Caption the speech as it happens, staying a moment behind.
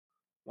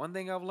One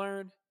thing I've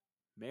learned,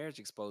 marriage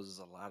exposes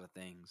a lot of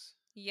things.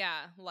 Yeah,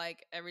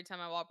 like every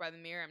time I walk by the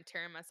mirror, I'm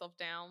tearing myself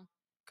down.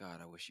 God,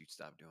 I wish you'd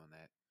stop doing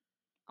that.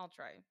 I'll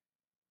try.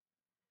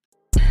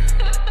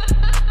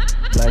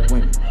 Black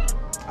women,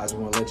 I just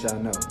want to let y'all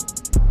know,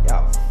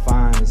 y'all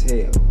fine as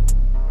hell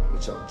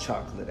with your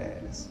chocolate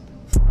ass.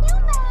 You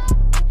mad?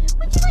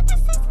 Would you like to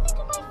say something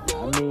to my face?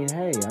 I mean,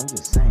 hey, I'm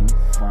just saying, you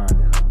fine in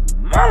a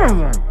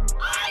mother.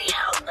 Are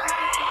you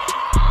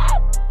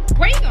mad?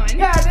 Where you going?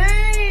 God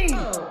dang!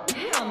 Oh,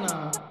 hell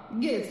no.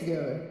 Get it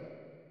together.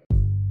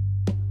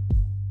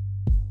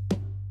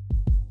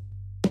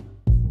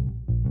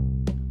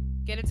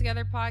 Get It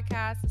Together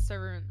podcast is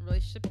serving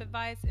relationship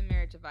advice and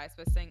marriage advice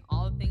by saying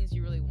all the things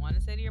you really want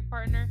to say to your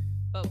partner,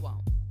 but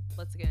won't.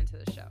 Let's get into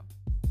the show.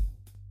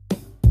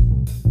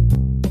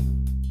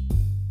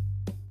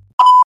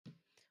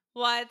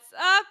 What's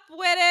up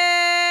with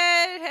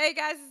it? Hey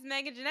guys, it's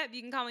Meg and Jeanette.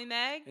 You can call me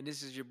Meg. And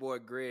this is your boy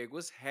Greg.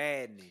 What's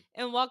happening?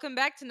 And welcome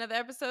back to another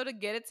episode of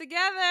Get It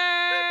Together.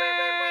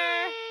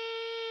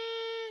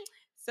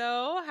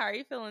 So, how are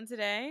you feeling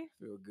today?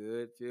 Feel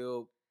good.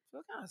 Feel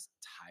kind of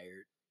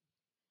tired.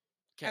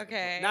 Can't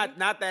Okay. complain.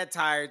 Not that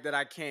tired that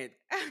I can't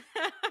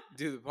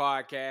do the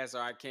podcast or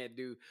I can't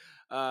do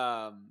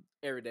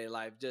everyday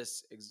life.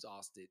 Just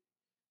exhausted.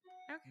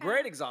 Okay.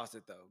 Great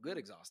exhausted though. Good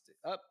exhausted.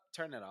 Up.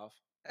 Turn that off.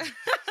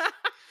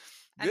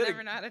 I Good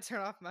never know how to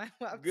turn off my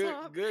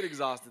laptop. Good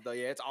exhausted though.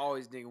 Yeah, it's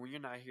always dinging. When you're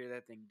not here,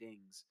 that thing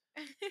dings.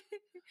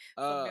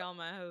 Somebody on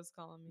my host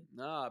calling me.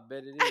 Nah, I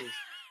bet it is.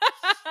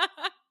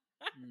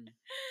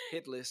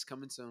 Hit list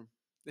coming soon.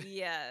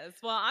 Yes.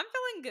 Well, I'm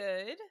feeling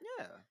good.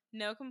 Yeah.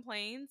 No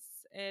complaints.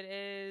 It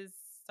is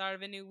start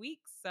of a new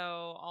week, so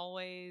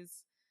always,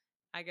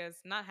 I guess,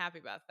 not happy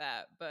about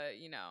that, but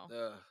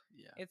Yeah.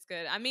 it's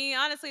good. I mean,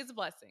 honestly, it's a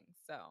blessing.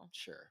 So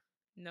Sure.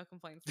 no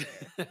complaints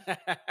there.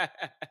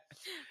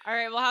 All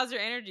right. Well, how's your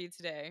energy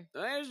today?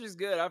 The energy's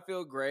good. I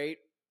feel great.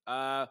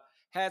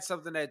 Had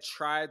something that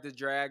tried to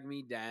drag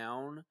me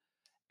down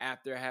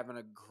after having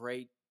a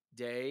great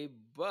day,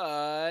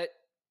 but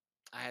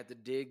I had to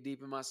dig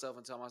deep in myself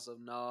and tell myself,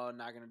 no,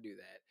 not gonna do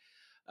that.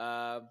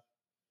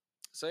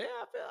 So yeah,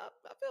 I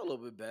feel a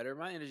little bit better.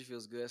 My energy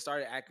feels good. I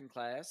started acting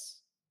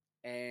class,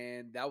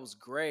 and that was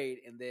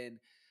great. And then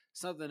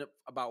something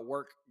about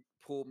work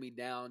pulled me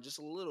down just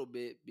a little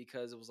bit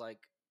because it was like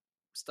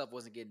stuff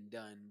wasn't getting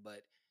done.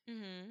 But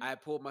I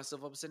pulled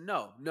myself up and said,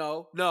 no.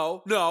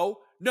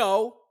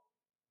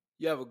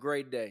 You have a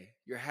great day.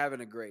 You're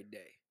having a great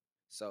day.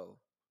 So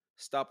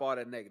stop all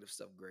that negative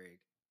stuff, Greg.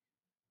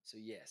 So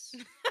yes,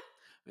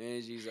 my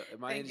energy's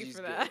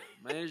good.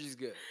 My energy's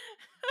good.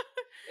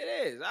 It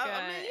is. I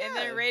mean, yeah. And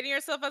then rating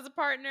yourself as a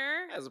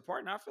partner. As a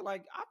partner, I feel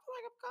like I've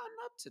gotten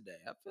up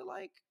today. I feel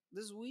like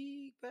this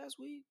past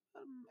week,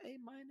 A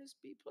minus,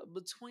 B plus,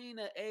 between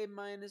an A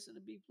minus and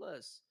a B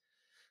plus.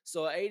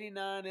 So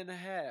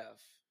 89.5.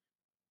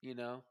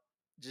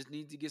 Just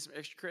need to get some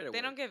extra credit.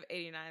 They don't give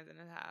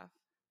 89.5.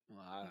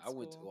 Well, I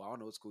went to. Well, I don't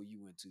know what school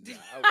you went to.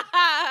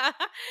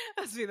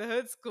 Must be the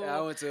hood school. Yeah,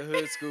 I went to a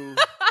hood school.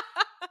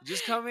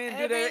 Just come in,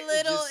 and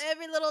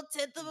every little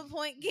tenth of a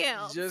point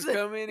counts. Just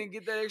come in and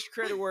get that extra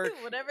credit work.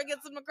 Whatever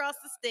gets them across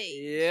the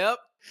state. Yep,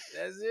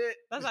 that's it.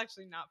 That's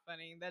actually not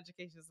funny. The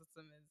education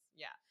system is,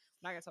 I'm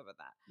not gonna talk about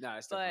that. No,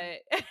 it's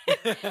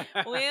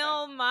but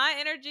well, my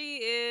energy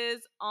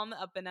is on the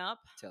up and up.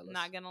 Tell us.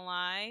 Not gonna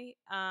lie.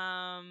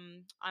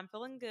 I'm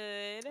feeling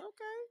good.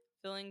 Okay.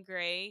 Feeling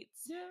great.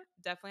 Yeah.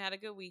 Definitely had a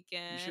good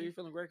weekend. You sure you're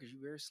feeling great? Because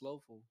you're very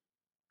slowful.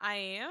 I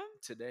am?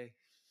 Today.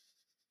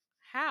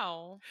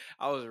 How?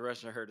 I was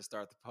rushing her to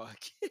start the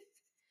podcast.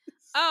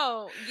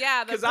 Oh,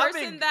 yeah. The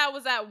person that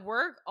was at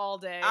work all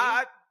day.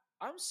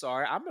 I'm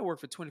sorry. I've been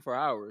working for 24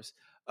 hours.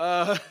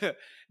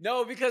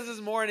 No, because this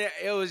morning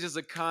it was just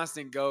a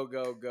constant go.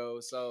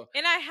 So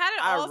and I had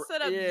it all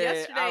set up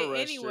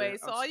yesterday anyway.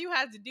 So all you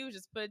had to do was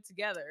just put it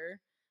together.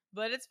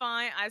 But it's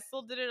fine. I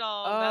still did it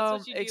all.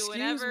 That's what you do.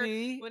 Whenever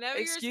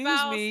your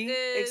spouse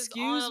is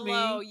on a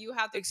low, you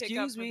have to pick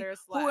up for their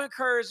slack. Who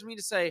encouraged me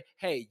to say,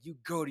 hey, you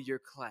go to your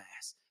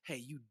class. Hey,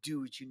 you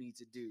do what you need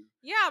to do.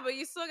 Yeah, but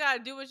you still got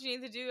to do what you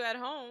need to do at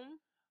home.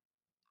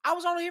 I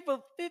was only here for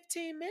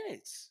 15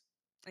 minutes.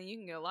 And you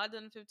can get a lot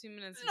done in 15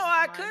 minutes. No,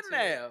 I couldn't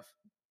have.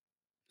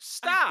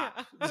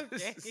 Stop.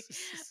 Okay.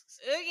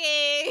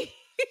 Okay.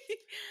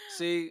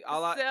 See,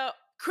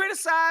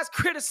 criticize.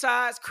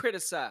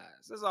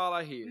 That's all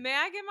I hear. May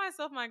I give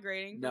myself my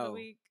grading for the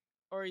week?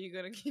 Or are you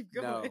going to keep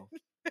going? No.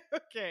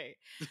 Okay.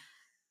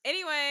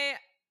 Anyway,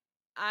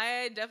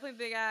 I definitely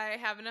think I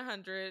have an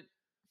 100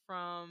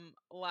 from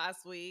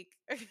last week.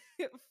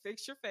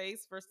 Fix your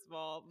face, first of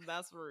all.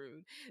 That's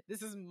rude.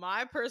 This is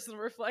my personal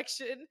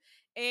reflection.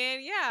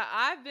 And yeah,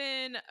 I've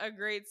been a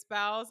great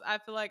spouse. I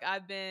feel like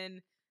I've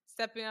been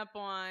stepping up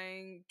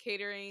on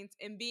catering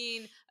and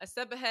being a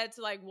step ahead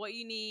to like what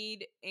you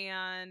need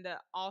and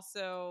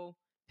also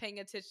paying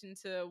attention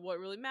to what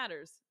really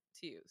matters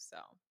to you. So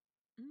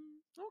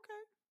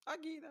okay, I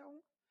give you that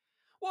one.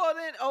 Well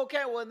then,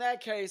 okay, well in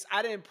that case,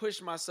 I didn't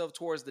push myself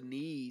towards the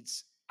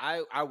needs.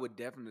 I would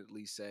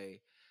definitely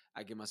say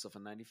I give myself a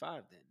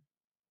 95 then.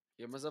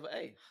 Give myself an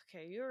A.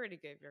 Okay, you already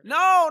gave your grade.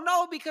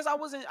 No, because I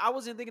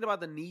wasn't thinking about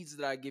the needs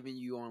that I given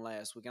you on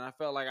last week, and I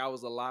felt like I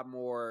was a lot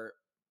more.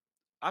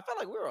 I felt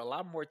like we were a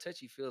lot more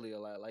touchy feely,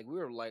 like we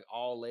were like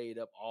all laid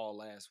up all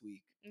last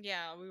week.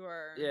 Yeah, we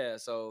were. Yeah,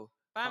 so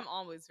But I'm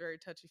always very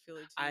touchy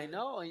feely to I you.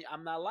 know, and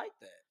I'm not like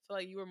that. I feel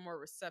like you were more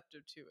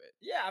receptive to it.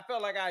 Yeah, I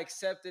felt like I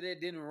accepted it,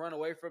 didn't run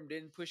away from,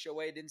 didn't push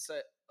away, didn't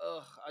say,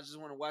 "Ugh, I just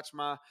want to watch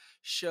my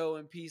show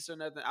in peace" or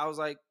nothing. I was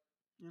like,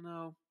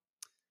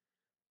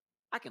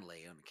 I can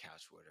lay on the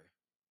couch with her.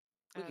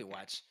 We can Okay.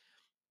 watch.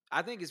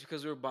 I think it's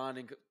because we're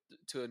bonding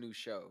to a new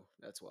show.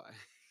 That's why.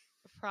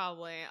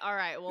 Probably. All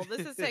right. Well, this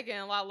is taking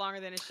a lot longer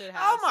than it should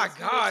have. Oh my so it's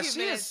 42 gosh, she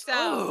minutes. is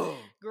So,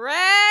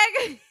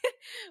 Greg,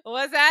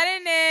 what's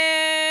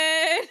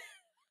happening?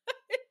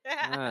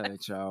 All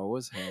right, y'all.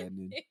 What's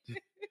happening?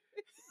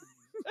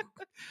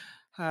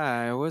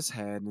 Hi, what's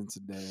happening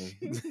today?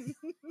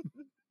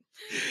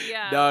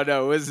 Yeah.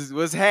 No.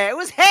 What's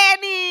happening?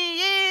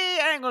 Yeah,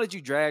 I ain't gonna let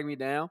you drag me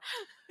down.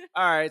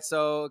 All right,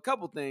 so a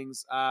couple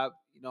things.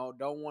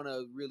 Don't want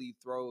to really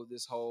throw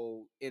this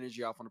whole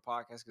energy off on the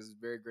podcast because it's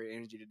very great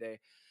energy today.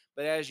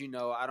 But as you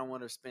know, I don't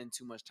want to spend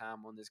too much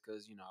time on this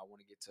because I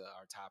want to get to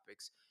our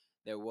topics.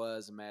 There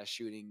was a mass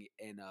shooting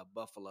in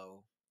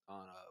Buffalo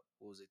on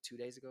what was it, 2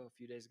 days ago, a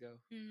few days ago.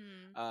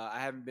 Mhm. I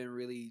haven't been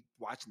really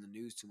watching the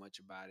news too much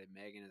about it.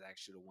 Megan is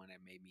actually the one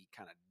that made me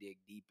kind of dig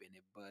deep in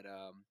it. But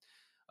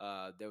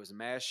there was a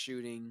mass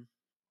shooting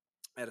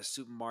at a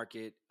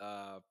supermarket.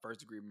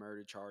 First degree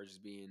murder charges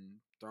being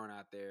thrown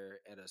out there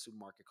at a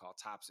supermarket called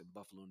Tops in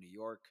Buffalo, New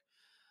York.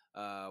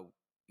 I've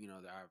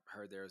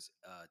heard there's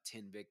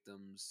 10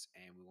 victims,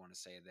 and we want to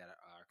say that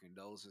our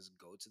condolences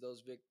go to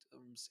those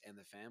victims and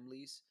the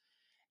families.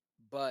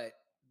 But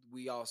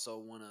we also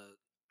want to.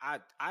 I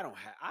don't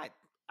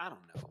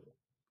know.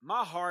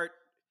 My heart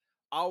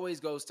always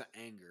goes to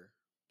anger.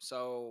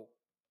 So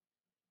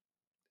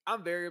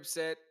I'm very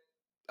upset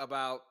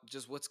about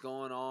just what's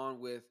going on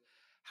with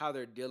how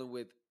they're dealing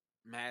with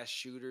mass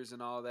shooters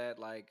and all that.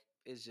 Like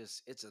it's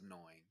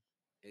annoying.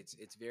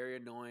 It's very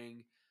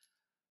annoying.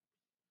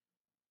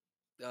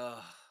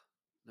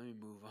 Let me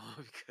move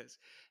on because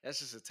that's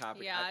just a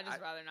topic. Yeah, I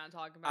just rather not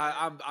talk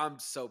about it. I'm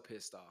so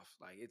pissed off.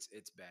 Like it's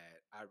bad.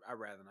 I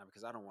rather not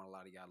because I don't want a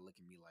lot of y'all to look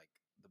at me like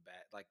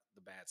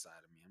the bad side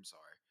of me. I'm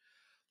sorry.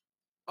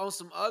 On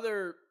some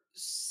other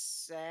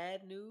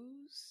sad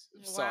news.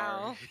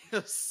 Wow.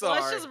 I'm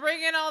sorry. Let's just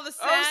bring in all the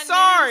sad I'm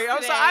sorry. news I'm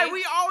today. sorry.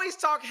 We always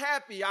talk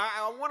happy.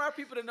 I want our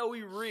people to know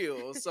we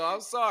real. So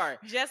I'm sorry.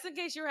 Just in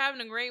case you're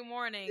having a great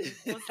morning,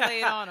 let's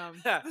lay it on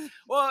them.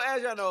 Well,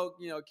 as y'all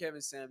know,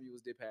 Kevin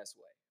Samuels did pass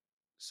away.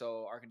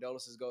 So our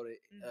condolences go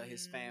to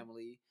his Mhm.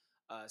 family.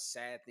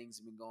 Sad things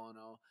have been going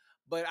on.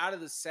 But out of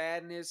the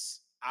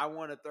sadness, I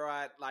want to throw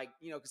out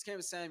because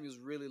Kevin Samuels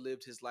really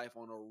lived his life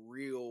on a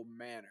real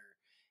manner.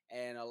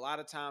 And a lot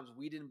of times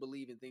we didn't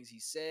believe in things he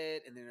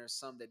said, and then there's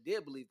some that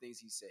did believe things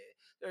he said.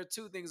 There are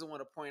two things I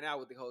want to point out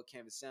with the whole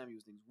Kevin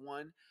Samuels thing.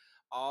 One,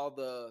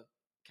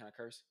 can I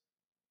curse?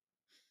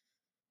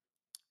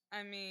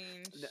 I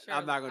mean, sure,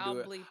 I'm not gonna I'll do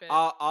it. bleep it.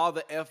 All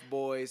the F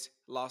boys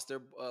lost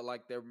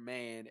their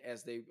man,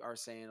 as they are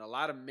saying. A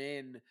lot of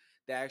men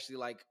that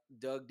actually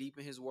dug deep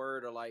in his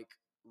word are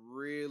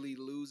really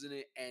losing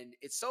it, and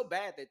it's so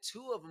bad that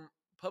two of them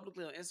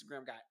publicly on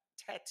Instagram got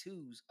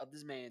tattoos of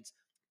this man's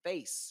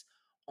face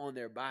on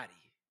their body.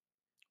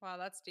 Wow,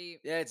 that's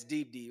deep. Yeah, it's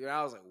deep, and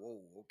I was like,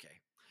 whoa,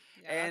 okay.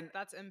 Yeah, And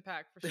that's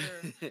impact for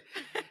sure.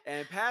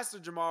 And Pastor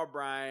Jamal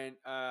Bryant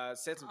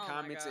said some Oh my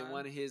comments in God.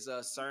 one of his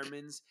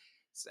sermons.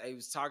 So he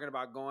was talking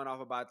about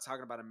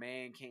a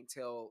man can't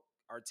tell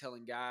or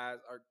telling guys,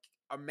 or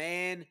a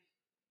man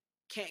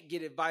can't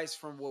get advice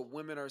from what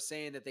women are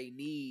saying that they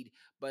need.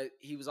 But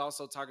he was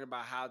also talking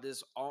about how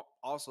this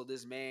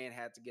man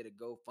had to get a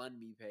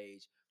GoFundMe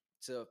page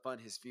to fund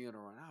his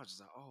funeral. And I was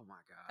just like, oh my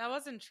God. That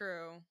wasn't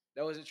true.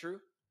 That wasn't true?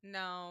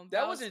 No,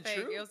 That was wasn't fake.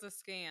 true? It was a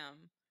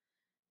scam.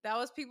 That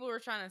was people who were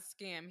trying to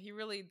scam.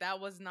 That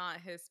was not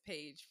his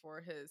page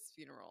for his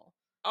funeral.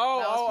 That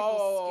was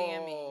people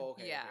scamming.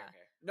 Okay, Yeah. Okay.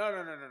 No.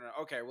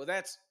 Okay,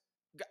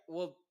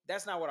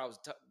 that's not what I was.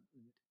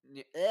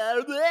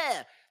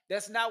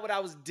 That's not what I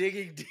was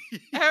digging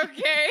deep.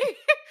 Okay.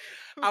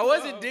 I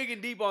wasn't Whoa. digging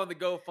deep on the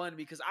GoFundMe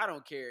because I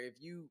don't care if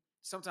you.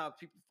 Sometimes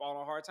people fall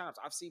on hard times.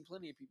 I've seen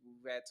plenty of people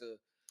who've had to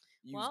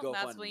use Well, GoFundMe.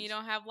 that's when you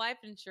don't have life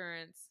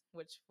insurance,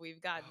 which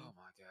we've gotten. Oh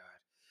my God.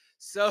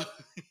 So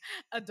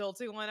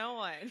Adulting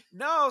 101.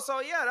 no,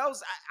 so yeah,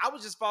 I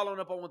was just following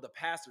up on what the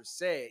pastor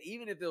said.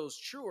 Even if it was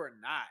true or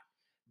not,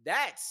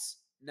 that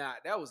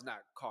was not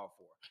called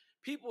for.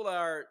 People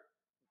are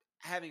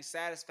having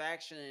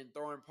satisfaction and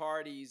throwing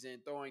parties and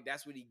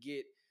that's what he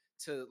get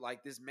to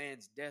this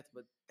man's death,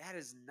 but that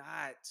is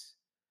not.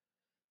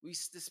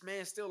 This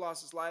man still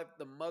lost his life.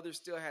 The mother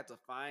still had to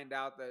find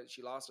out that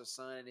she lost her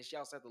son, and she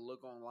also had to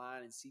look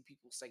online and see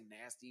people say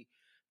nasty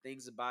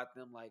things about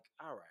them. Like,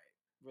 all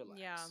right, relax,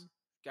 Yeah.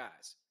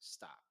 guys,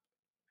 stop.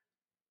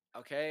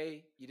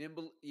 Okay, you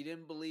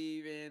didn't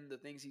believe in the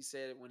things he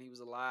said when he was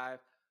alive.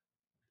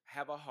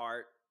 Have a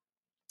heart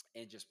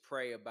and just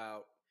pray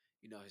about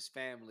his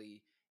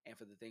family and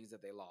for the things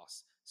that they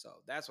lost. So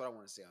that's what I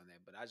want to say on that.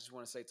 But I just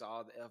want to say to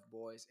all the F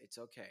boys, it's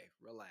okay.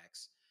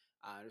 Relax.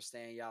 I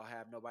understand y'all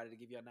have nobody to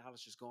give you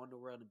knowledge. Just go in the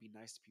world and be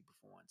nice to people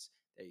for once.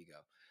 There you go.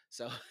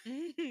 So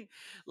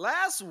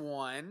last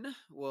one,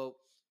 well,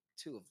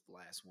 two of the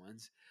last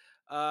ones.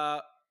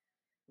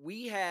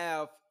 We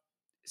have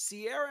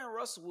Sierra and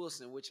Russell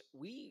Wilson, which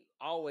we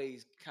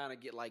always kind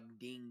of get like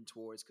dinged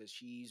towards because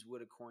she's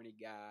with a corny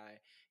guy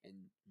and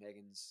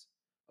Megan's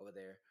over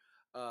there.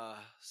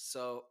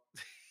 So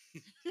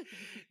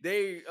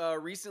they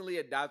recently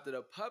adopted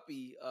a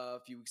puppy a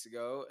few weeks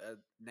ago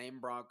named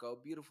Bronco.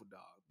 Beautiful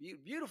dog.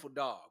 Beautiful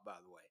dog, by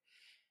the way.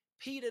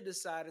 PETA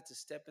decided to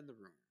step in the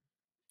room.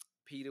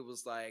 PETA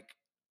was like,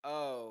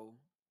 oh,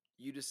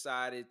 you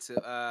decided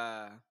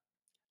to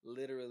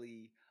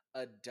literally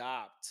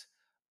adopt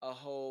a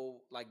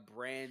whole like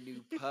brand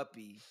new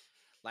puppy.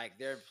 Like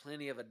there are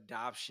plenty of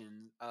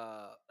adoption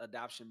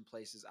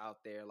places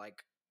out there,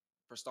 like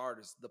for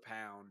starters, the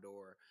Pound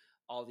or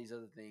all these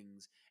other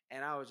things.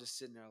 And I was just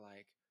sitting there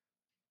like,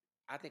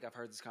 I think I've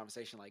heard this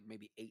conversation like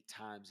maybe 8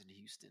 times in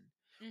Houston.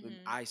 When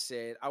I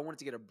said I wanted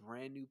to get a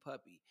brand new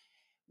puppy.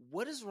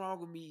 What is wrong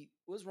with me?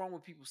 What's wrong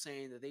with people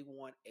saying that they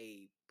want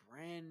a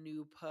brand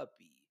new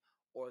puppy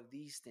or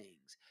these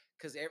things?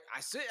 Because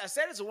I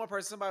said it to one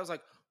person. Somebody was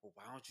like, "Well,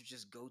 why don't you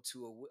just go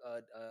to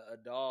a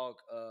dog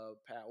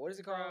pound? What is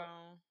it called?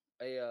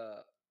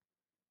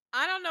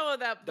 I don't know what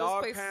those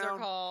dog places are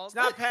pound. called. It's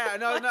not pound.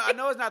 No, I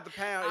know it's not the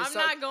pound. I'm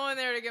not going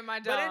there to get my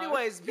dog. But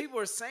anyways, people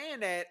are saying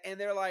that, and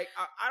they're like,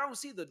 I don't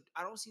see the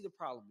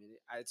problem in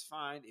it. It's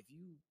fine if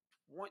you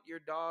want your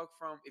dog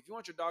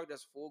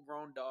that's full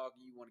grown dog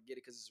and you want to get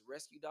it because it's a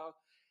rescue dog.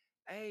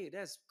 Hey,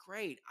 that's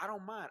great. I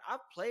don't mind. I've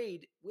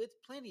played with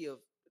plenty of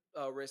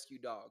rescue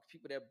dogs.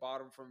 People that bought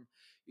them from,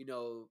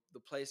 the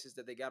places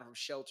that they got them from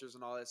shelters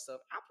and all that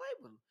stuff. I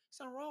played with them. There's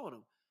nothing wrong with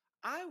them.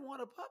 I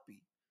want a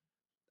puppy.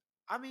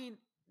 I mean,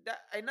 that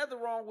ain't nothing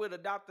wrong with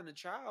adopting a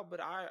child, but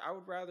I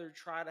would rather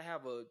try to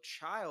have a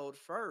child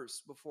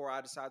first before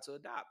I decide to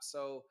adopt.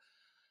 So,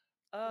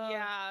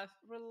 yeah,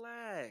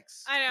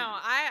 relax. I know.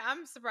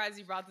 I'm surprised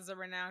you brought this up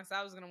right now because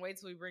I was gonna wait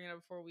till we bring it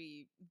up before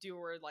we do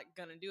what we're like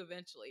gonna do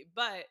eventually.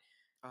 But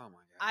oh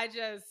my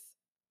god,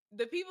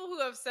 the people who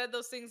have said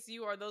those things to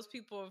you are those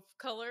people of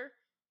color.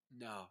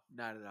 No,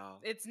 not at all.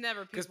 It's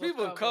never because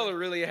people of color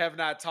really have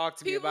not talked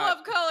to me about.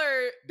 People of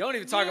color don't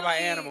even talk about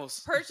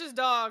animals. Purchase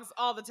dogs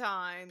all the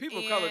time. People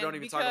of color don't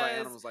even talk about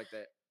animals like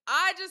that.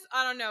 I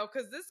don't know,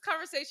 because this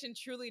conversation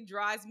truly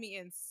drives me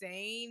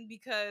insane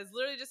because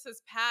literally just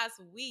this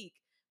past week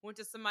went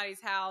to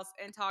somebody's house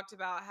and talked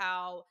about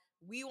how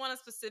we want a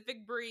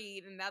specific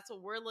breed and that's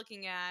what we're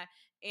looking at.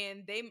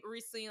 And they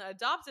recently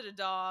adopted a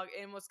dog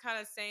and was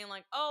kind of saying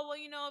like, oh, well,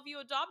 if you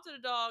adopted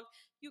a dog,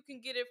 you can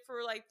get it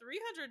for like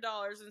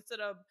 $300 instead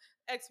of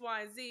X,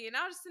 Y, and Z. And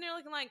I was just sitting there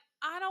looking like,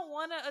 I don't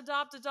want to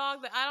adopt a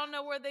dog that I don't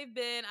know where they've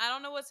been. I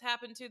don't know what's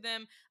happened to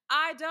them.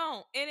 I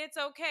don't. And it's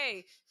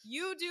okay.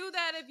 You do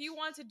that if you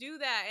want to do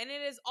that. And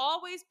it is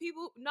always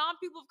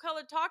non-people of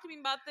color talk to me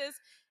about this.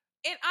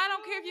 And I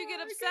don't care if you get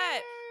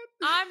upset.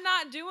 I'm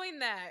not doing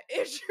that.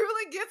 It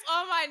truly gets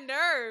on my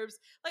nerves.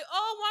 Like,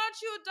 oh, why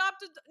don't you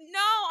adopt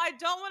No, I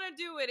don't want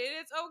to do it. And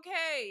it's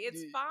okay.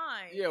 It's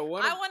fine. Yeah,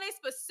 I want a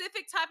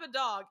specific type of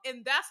dog,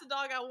 and that's the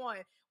dog I want.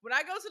 When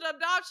I go to the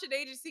adoption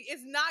agency,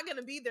 it's not going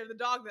to be there, the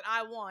dog that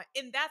I want.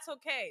 And that's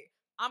okay.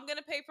 I'm going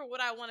to pay for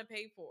what I want to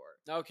pay for.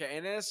 Okay,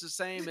 and that's the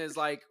same as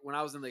like when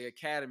I was in the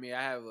academy,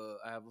 I have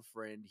a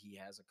friend, he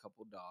has a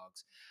couple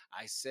dogs.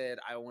 I said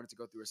I wanted to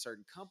go through a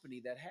certain company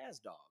that has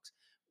dogs.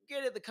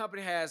 Get it, the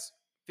company has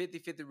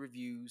 50-50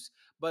 reviews,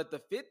 but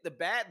the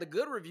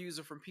good reviews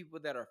are from people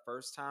that are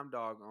first-time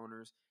dog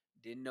owners,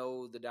 didn't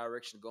know the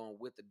direction going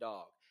with the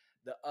dog.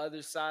 The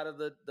other side of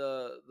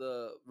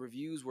the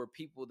reviews were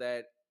people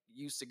that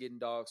used to getting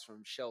dogs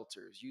from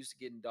shelters, used to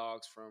getting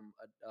dogs from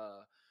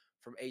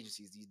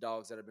agencies, these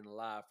dogs that have been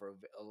alive for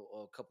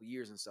a couple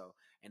years and so,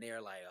 and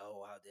they're like, oh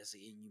wow, that's an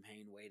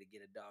inhumane way to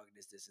get a dog,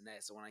 this and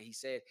that. So when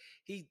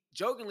he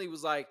jokingly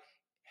was like,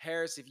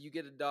 Harris, if you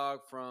get a dog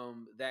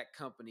from that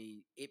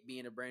company, it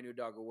being a brand new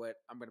dog or what,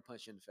 I'm going to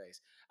punch you in the face.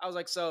 I was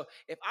like, so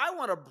if I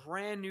want a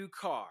brand new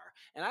car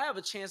and I have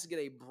a chance to get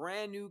a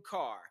brand new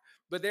car,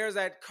 but there's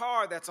that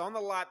car that's on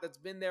the lot that's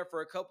been there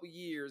for a couple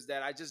years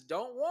that I just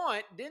don't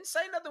want, didn't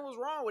say nothing was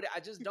wrong with it, I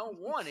just don't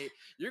want it,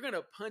 you're going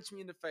to punch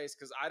me in the face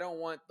because I don't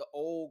want the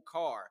old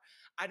car.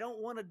 I don't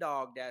want a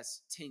dog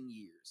that's 10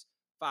 years,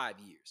 5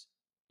 years,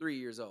 3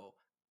 years old.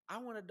 I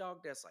want a dog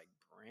that's like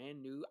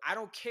brand new. I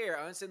don't care.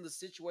 I understand the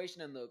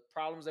situation and the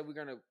problems that we're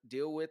going to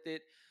deal with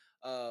it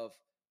of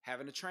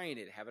having to train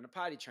it, having to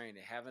potty train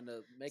it, having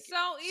to make it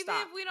So even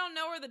stop. if we don't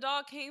know where the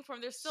dog came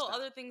from, there's still Stop.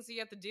 other things that you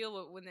have to deal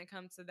with when it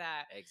comes to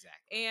that.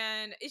 Exactly.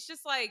 And it's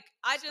just like,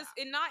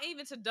 and not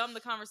even to dumb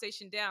the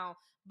conversation down,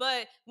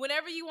 but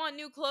whenever you want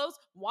new clothes,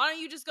 why don't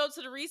you just go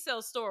to the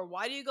resale store?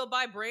 Why do you go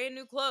buy brand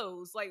new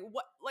clothes? Like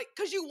what? Like,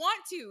 cause you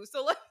want to.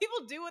 So let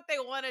people do what they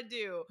want to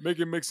do. Make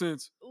it make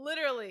sense.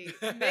 Literally,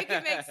 make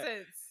it make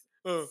sense.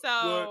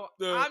 So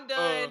I'm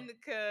done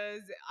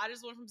because I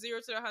just went from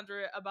 0 to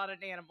 100 about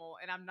an animal,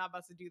 and I'm not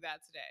about to do that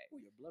today. Ooh,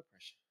 your blood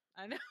pressure.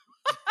 I know.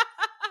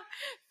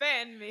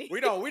 Fan me. We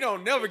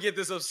don't never get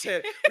this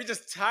upset. We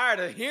just tired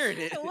of hearing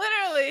it.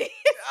 Literally.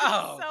 It's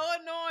Oh.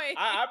 so annoying.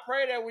 I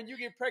pray that when you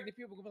get pregnant,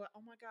 people will be like,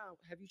 "Oh my God,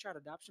 have you tried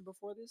adoption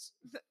before this?"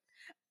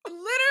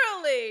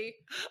 Literally.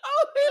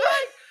 Oh, be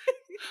like,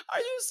 are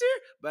you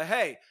serious? But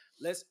hey,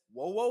 let's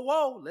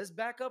whoa. Let's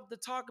back up the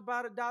talk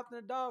about adopting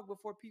a dog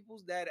before people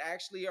that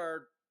actually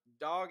are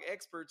dog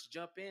experts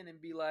jump in and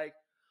be like,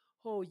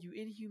 "Oh, you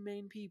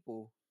inhumane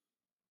people."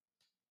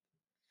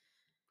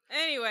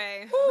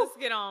 Anyway, Woo. let's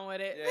get on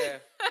with it. Yeah.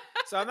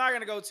 So I'm not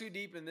gonna go too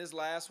deep in this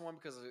last one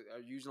because I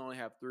usually only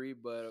have 3,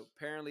 but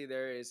apparently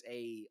there is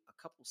a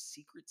couple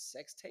secret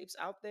sex tapes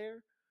out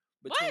there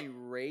between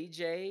Ray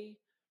J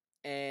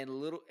and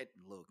Little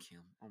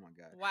Kim. Oh my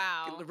God.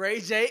 Wow. Ray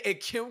J and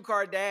Kim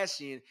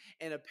Kardashian.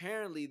 And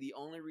apparently the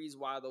only reason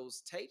why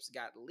those tapes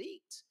got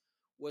leaked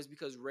was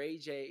because Ray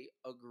J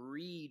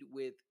agreed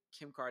with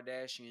Kim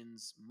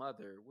Kardashian's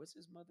mother. What's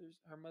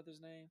her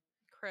mother's name?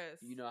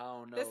 Chris. You know, I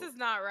don't know. This is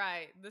not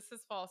right. This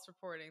is false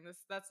reporting.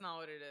 That's not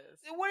what it is.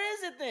 What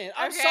is it then?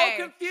 I'm Okay.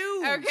 so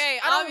confused. Okay,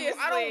 I don't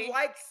obviously.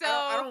 like So-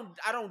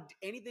 I don't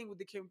anything with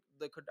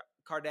the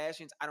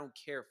Kardashians. I don't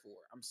care for.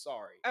 I'm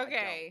sorry.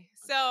 Okay. I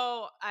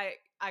So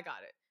I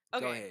got it.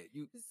 don't. Okay. Go ahead.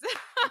 You go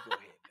ahead,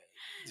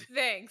 babe.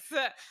 Thanks.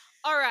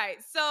 All right.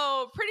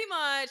 So pretty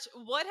much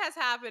what has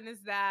happened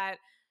is that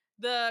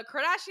the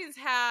Kardashians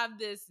have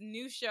this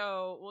new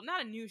show. Well,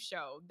 not a new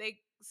show. They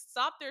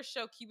stopped their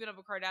show Keeping Up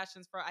with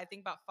Kardashians for I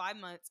think about 5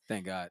 months,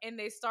 Thank God. and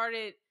they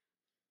started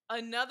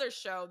another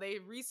show. They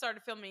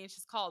restarted filming. It's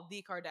just called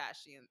The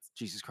Kardashians.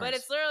 Jesus Christ. But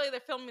it's literally they're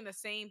filming the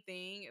same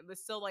thing.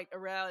 It's still like a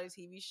reality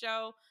TV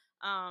show.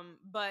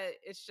 But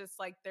it's just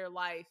like their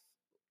life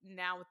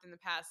now within the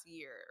past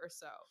year or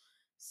so.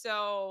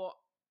 So,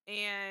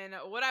 and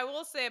what I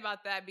will say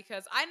about that,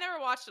 because I never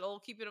watched the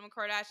old Keeping Up with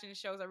Kardashian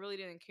shows, I really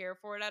didn't care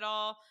for it at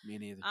all. Me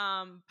neither.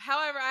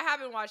 However, I have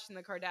been watching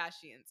the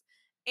Kardashians,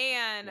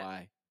 and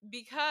Why?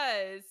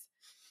 because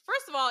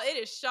first of all, it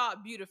is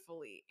shot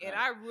beautifully, and Right.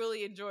 I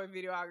really enjoy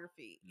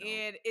videography. No.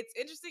 And it's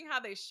interesting how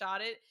they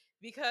shot it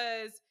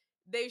because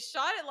they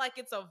shot it like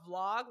it's a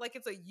vlog, like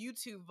it's a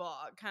YouTube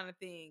vlog kind of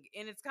thing.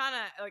 And it's kind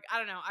of like, I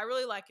don't know, I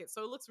really like it.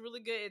 So it looks really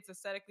good. It's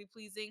aesthetically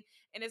pleasing.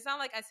 And it's not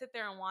like I sit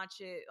there and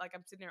watch it like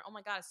I'm sitting there, oh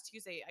my God, it's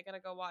Tuesday, I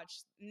gotta go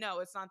watch. No,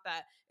 it's not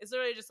that. It's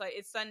literally just like,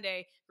 it's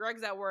Sunday,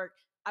 Greg's at work,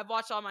 I've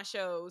watched all my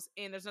shows,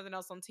 and there's nothing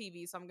else on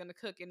TV, so I'm gonna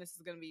cook and this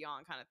is gonna be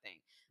on kind of thing.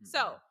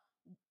 So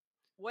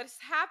what's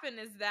happened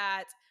is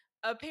that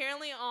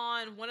apparently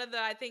on one of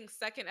the, I think,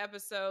 second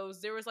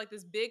episodes, there was like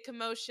this big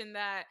commotion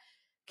that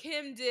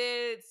Kim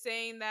did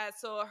saying that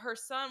so her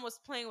son was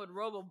playing with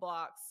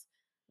Roblox,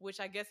 which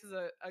I guess is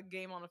a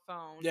game on a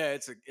phone. Yeah,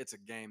 it's a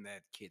game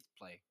that kids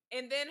play.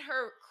 And then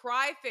her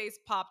cry face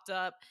popped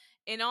up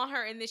and on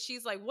her, and then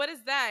she's like, what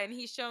is that? And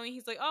he's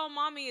like, oh,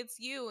 mommy, it's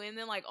you. And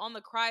then like on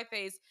the cry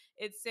face,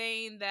 it's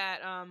saying that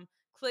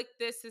click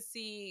this to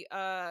see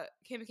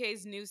Kim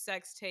K's new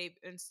sex tape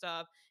and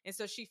stuff. And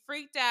so she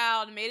freaked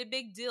out and made a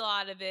big deal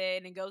out of it,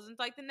 and it goes into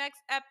like the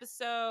next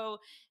episode,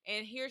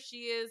 and here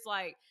she is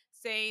like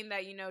saying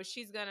that, you know,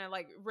 she's gonna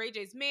like, Ray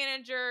J's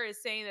manager is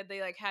saying that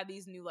they like had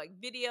these new like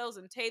videos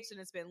and tapes and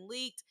it's been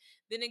leaked.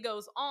 Then it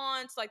goes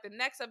on to like the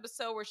next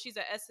episode where she's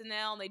at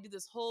SNL and they do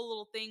this whole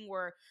little thing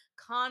where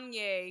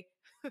Kanye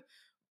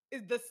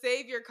the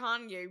savior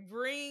Kanye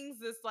brings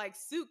this like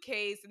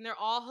suitcase, and they're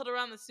all huddled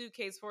around the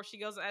suitcase before she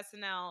goes to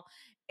SNL,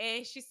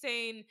 and she's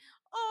saying,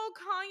 oh,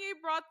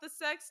 Kanye brought the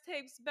sex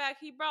tapes back,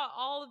 he brought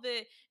all of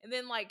it. And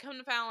then like come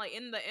to find out, like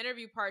in the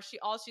interview part,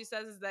 all she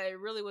says is that it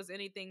really was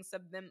anything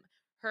except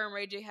her and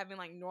Ray J having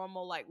like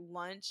normal like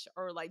lunch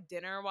or like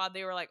dinner while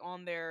they were like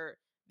on their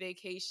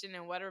vacation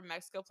in whatever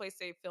Mexico place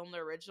they filmed the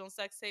original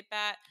sex tape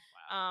at.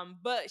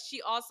 But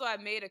she also had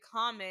made a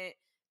comment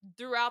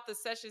throughout the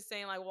session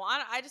saying like, well,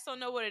 I just don't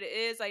know what it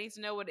is. I need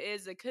to know what it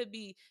is. It could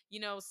be, you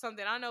know,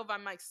 something. I don't know if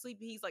I'm like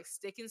sleeping, he's like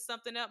sticking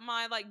something up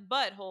my like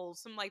butthole,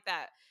 something like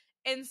that.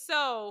 And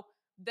so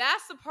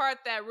that's the part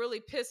that really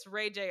pissed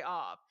Ray J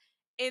off.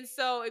 And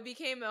so it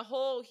became a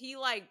whole, he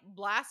like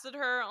blasted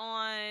her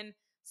on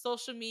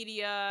social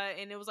media,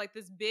 and it was like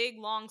this big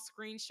long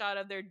screenshot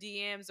of their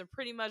DMs, and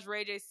pretty much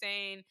Ray J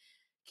saying,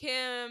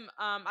 Kim,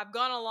 I've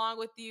gone along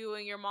with you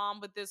and your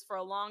mom with this for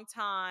a long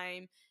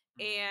time,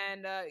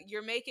 and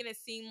you're making it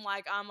seem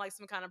like I'm like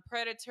some kind of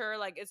predator,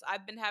 like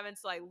I've been having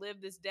to like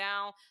live this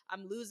down,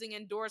 I'm losing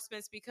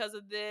endorsements because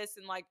of this,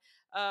 and like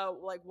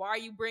why are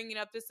you bringing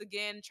up this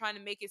again, trying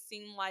to make it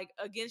seem like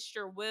against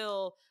your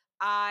will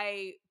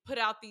I put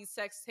out these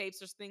sex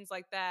tapes or things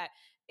like that.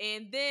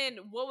 And then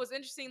what was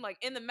interesting, like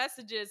in the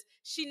messages,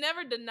 she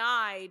never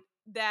denied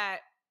that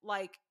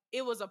like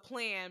it was a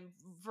plan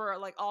for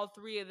like all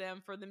three of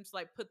them, for them to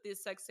like put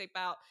this sex tape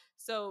out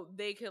so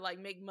they could like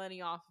make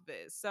money off of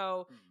it.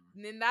 So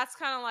then that's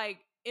kind of like,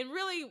 and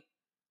really,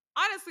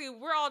 honestly,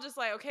 we're all just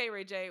like, okay,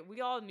 Ray J, we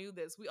all knew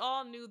this. We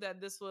all knew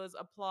that this was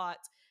a plot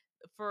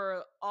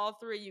for all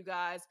three of you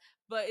guys.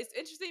 But it's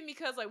interesting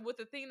because like what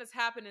the thing that's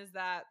happened is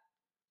that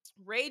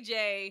Ray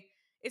J,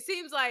 it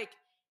seems like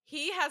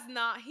he is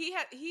not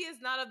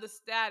of the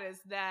status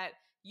that,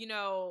 you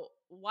know,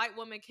 white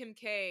woman Kim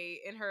K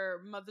and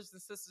her mothers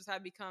and sisters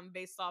have become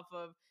based off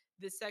of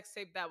the sex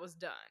tape that was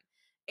done.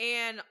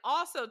 And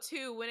also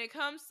too, when it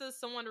comes to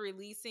someone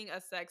releasing a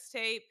sex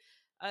tape,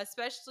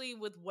 especially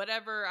with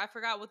whatever, I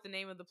forgot what the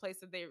name of the place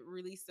that they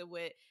released it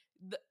with,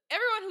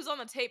 everyone who's on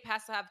the tape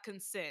has to have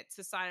consent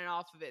to sign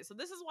off of it. So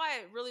this is why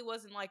it really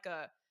wasn't like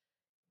a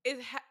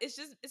it's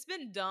just it's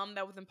been dumb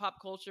that within pop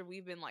culture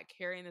we've been like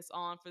carrying this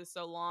on for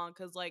so long,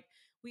 because like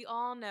we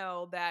all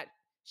know that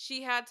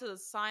she had to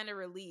sign a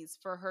release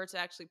for her to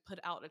actually put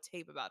out a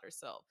tape about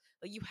herself.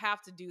 Like you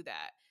have to do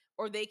that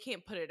or they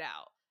can't put it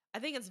out. I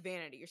think it's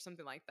Vanity or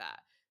something like that.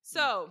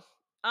 So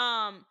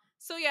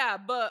yeah,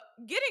 but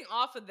getting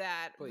off of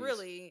that, Please,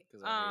 really,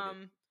 'cause I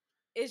hate it.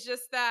 it's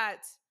just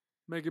that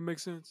Make it make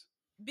sense.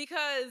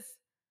 because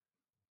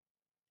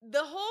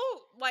the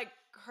whole like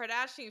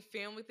Kardashian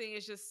family thing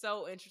is just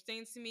so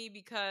interesting to me,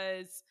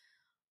 because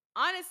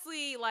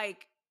honestly,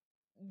 like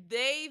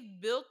they've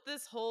built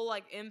this whole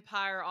like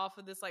empire off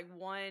of this like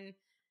one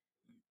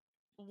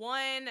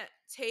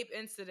tape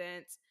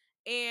incident,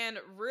 and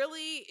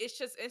really it's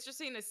just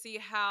interesting to see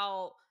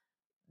how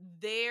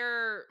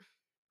their,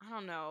 I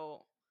don't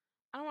know,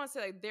 I don't want to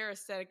say like their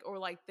aesthetic or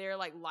like their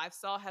like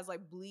lifestyle has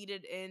like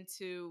bleeded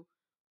into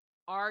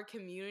our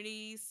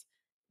communities,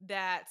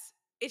 that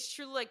it's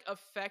truly like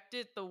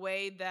affected the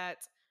way that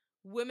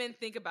women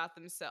think about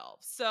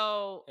themselves.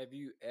 So Have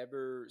you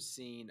ever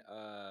seen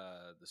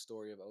the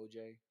story of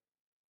OJ,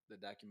 the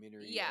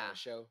documentary yeah.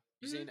 show?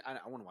 You Mhm. seen?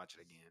 I want to watch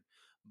it again,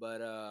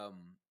 but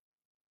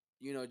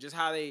you know, just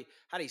how they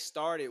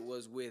started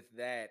was with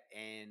that,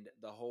 and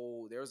the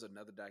whole. There was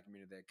another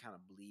documentary that kind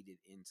of bleeded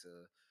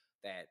into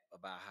that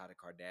about how the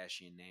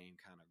Kardashian name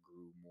kind of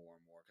grew more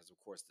and more, because of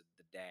course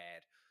the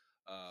dad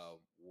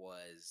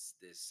was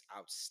this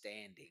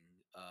outstanding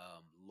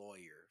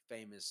lawyer,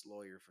 famous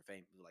lawyer for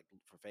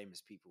for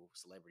famous people,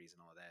 celebrities,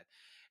 and all that.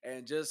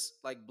 And just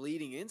like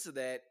bleeding into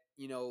that,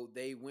 you know,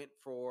 they went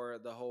for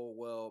the whole,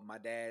 well, my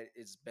dad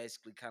is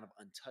basically kind of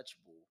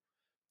untouchable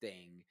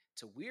thing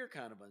to we're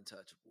kind of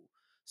untouchable.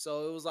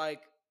 So it was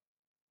like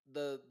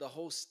the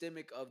whole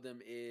stomach of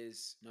them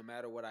is no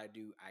matter what I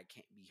do, I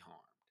can't be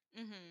harmed.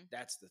 Mhm.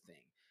 That's the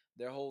thing.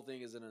 Their whole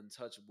thing is an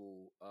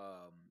untouchable,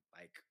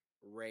 like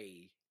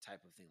Ray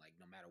type of thing. Like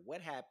no matter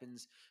what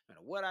happens, no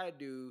matter what I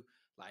do,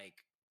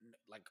 like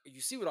like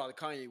you see with all the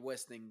Kanye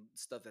West thing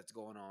stuff that's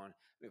going on.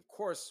 I mean, of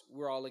course,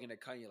 we're all looking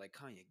at Kanye like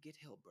Kanye, get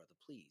help, brother,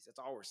 please. That's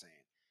all we're saying.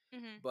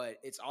 Mhm. But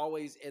it's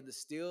always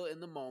still in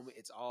the moment.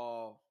 It's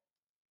all,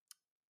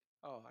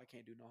 oh, I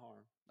can't do no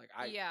harm. Like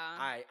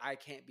Yeah. I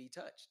can't be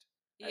touched.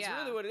 That's Yeah.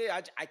 really what it is.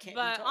 I can't be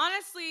But touched.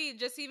 honestly,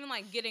 just even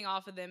like getting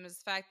off of them is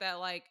the fact that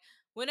like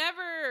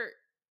whenever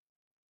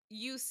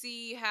you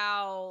see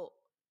how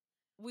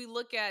we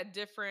look at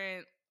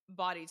different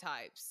body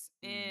types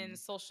in Mhm.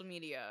 social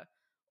media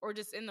or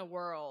just in the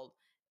world,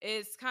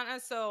 it's kind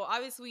of, so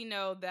obviously we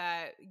know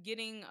that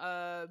getting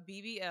a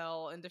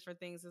BBL and different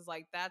things is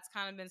like that's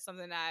kind of been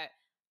something that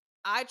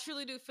I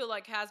truly do feel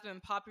like has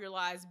been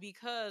popularized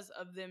because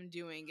of them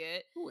doing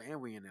it. Ooh, and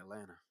we in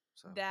Atlanta.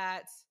 So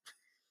That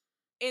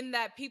in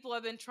that people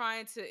have been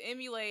trying to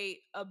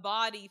emulate a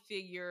body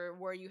figure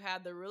where you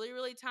have the really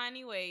really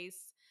tiny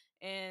waist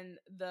and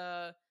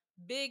the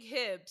big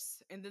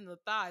hips and then the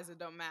thighs that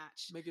don't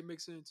match. make it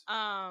make sense.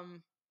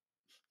 Um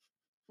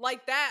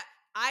like that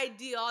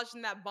ideology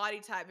and that body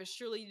type is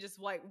surely just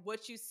like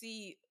what you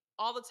see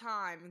all the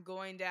time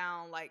going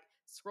down, like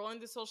scrolling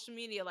through social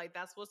media, like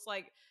that's what's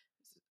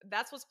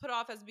put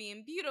off as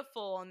being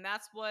beautiful, and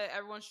that's what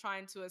everyone's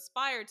trying to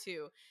aspire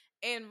to.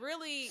 And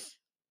really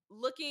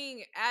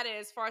looking at it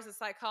as far as the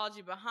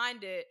psychology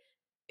behind it,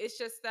 it's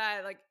just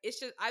that like it's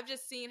just I've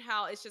just seen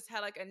how it's just had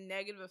like a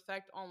negative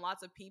effect on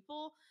lots of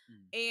people.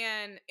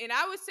 Mm. And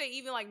I would say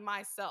even like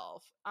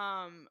myself,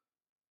 I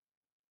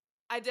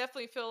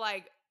definitely feel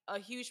like a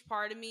huge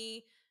part of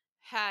me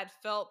had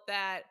felt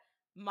that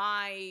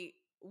my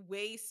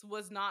waist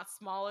was not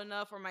small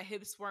enough or my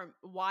hips weren't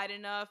wide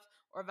enough,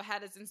 or if I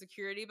had this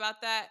insecurity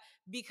about that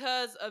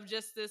because of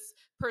just this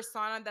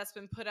persona that's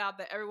been put out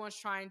that everyone's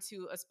trying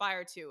to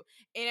aspire to.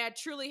 And it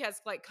truly has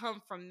like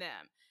come from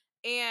them.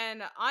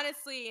 And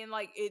honestly, and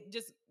like it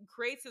just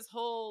creates this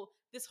whole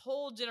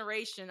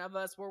generation of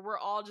us where we're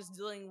all just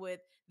dealing with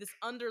this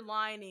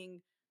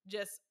underlining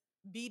just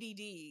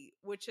BDD,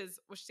 which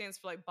stands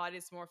for like body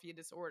dysmorphia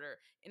disorder.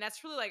 And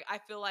that's really like I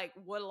feel like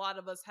what a lot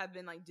of us have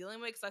been like dealing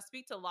with, because I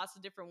speak to lots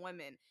of different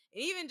women,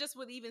 and even just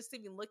with even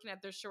Stephen looking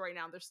at their show right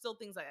now, there's still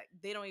things that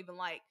they don't even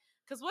like.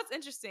 Because what's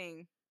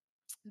interesting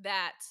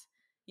that,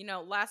 you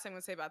know, last thing I'm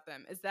gonna say about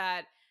them is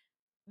that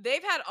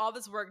they've had all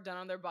this work done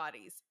on their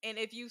bodies, and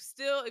if you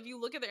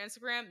look at their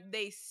Instagram,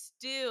 they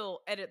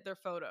still edit their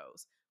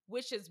photos,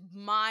 which is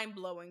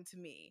mind-blowing to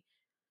me.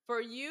 For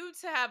you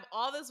to have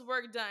all this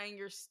work done and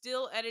you're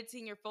still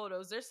editing your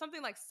photos, there's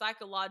something like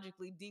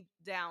psychologically deep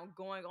down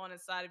going on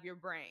inside of your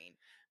brain.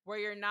 where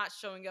you're not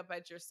showing up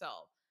at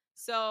yourself.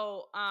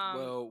 So,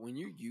 Well, when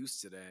you're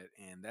used to that,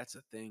 and that's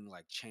a thing,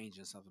 like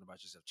changing something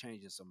about yourself,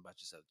 changing something about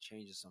yourself,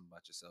 changing something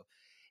about yourself,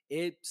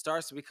 it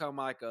starts to become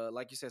like a,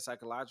 like you said,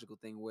 psychological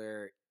thing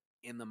where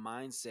in the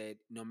mindset,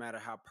 no matter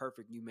how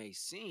perfect you may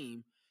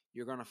seem,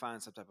 you're gonna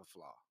find some type of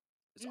flaw.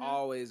 It's mhm,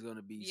 always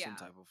gonna be some yeah,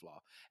 type of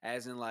flaw.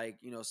 As in, like,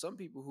 some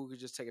people who could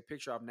just take a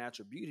picture of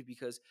natural beauty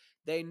because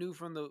they knew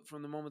from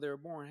the moment they were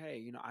born,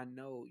 hey, I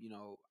know,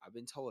 I've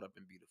been told I've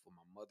been beautiful.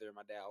 My mother and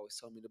my dad always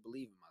told me to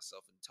believe in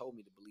myself and told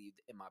me to believe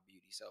in my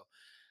beauty. So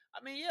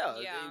I mean, yeah,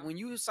 yeah, when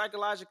you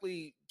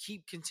psychologically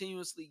keep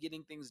continuously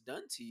getting things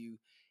done to you,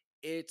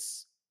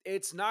 it's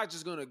it's not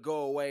just gonna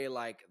go away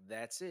like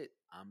that's it.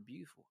 I'm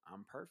beautiful.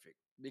 I'm perfect.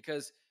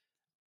 Because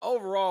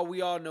overall,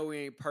 we all know we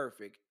ain't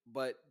perfect,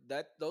 but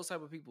that those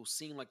type of people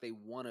seem like they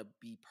want to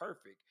be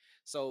perfect.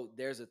 So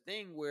there's a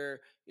thing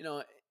where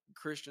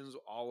Christians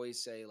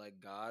always say like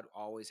God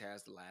always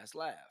has the last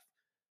laugh.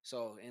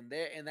 So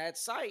in that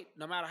sight,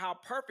 no matter how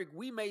perfect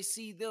we may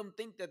see them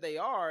think that they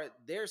are,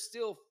 there's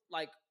still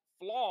like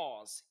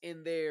flaws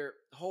in their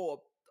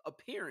whole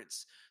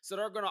appearance. So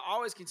they're gonna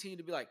always continue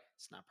to be like,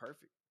 it's not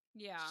perfect.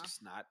 yeah.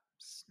 It's not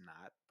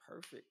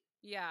perfect.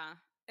 Yeah.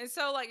 And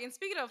so, like, and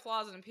speaking of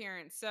flaws in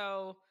appearance,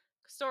 so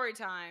story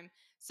time.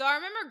 So I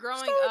remember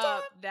growing Story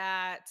up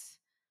that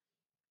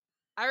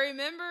I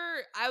remember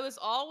I was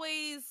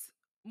always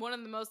one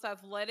of the most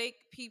athletic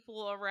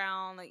people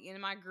around, like in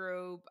my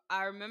group.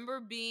 I remember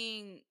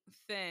being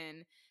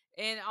thin,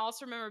 and I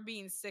also remember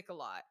being sick a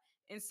lot.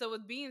 And so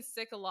with being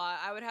sick a lot,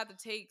 I would have to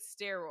take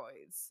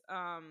steroids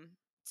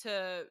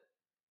to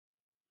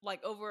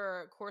like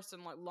over a course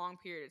of like long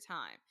period of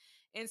time.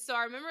 And so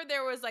I remember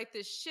there was like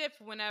this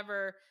shift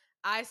whenever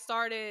I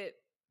started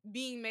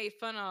being made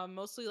fun of,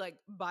 mostly like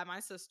by my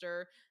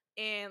sister,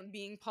 and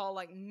being called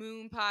like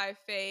moon pie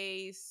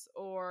face,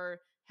 or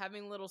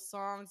having little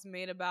songs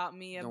made about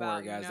me Don't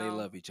worry, about, guys. They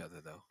love each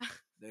other though.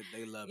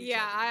 They love each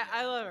yeah, other.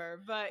 I love her.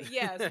 But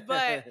yes,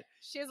 but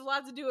she has a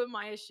lot to do with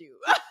my issue.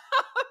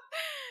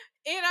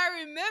 And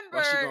I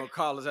What's she remember gonna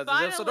call us after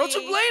this episode? Don't you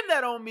finally blame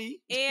that on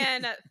me.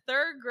 in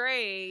third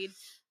grade,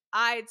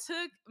 I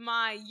took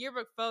my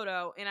yearbook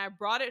photo and I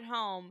brought it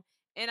home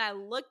and I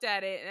looked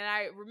at it, and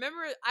I remember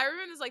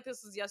this like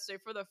this was yesterday.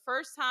 For the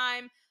first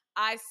time,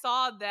 I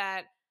saw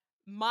that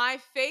my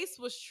face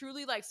was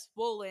truly like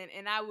swollen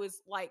and I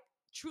was like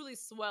truly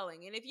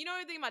swelling. And if you know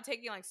anything about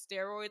taking like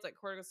steroids, like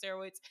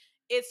corticosteroids,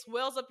 it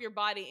swells up your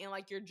body and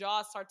like your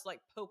jaw starts to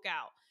like poke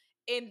out.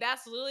 And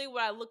that's literally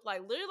what I looked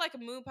like, literally like a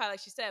moon pie, like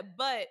she said.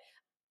 But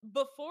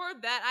before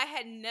that, I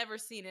had never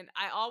seen it.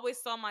 I always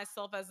saw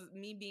myself as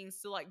me being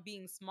still like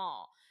being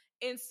small.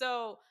 And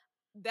so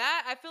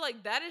that, I feel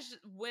like that is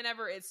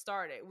whenever it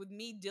started with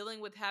me dealing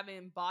with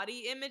having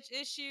body image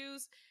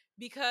issues,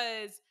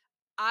 because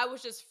I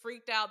was just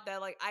freaked out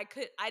that like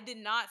I did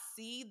not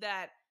see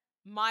that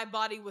my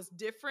body was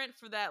different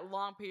for that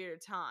long period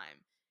of time,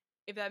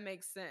 if that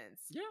makes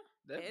sense. Yeah,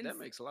 And that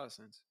makes a lot of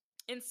sense.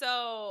 and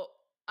so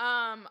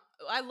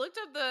I looked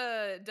up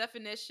the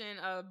definition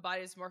of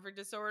body dysmorphic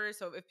disorder.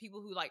 So if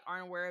people who like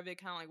aren't aware of it,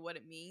 kind of like what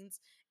it means.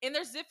 And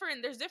there's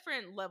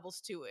different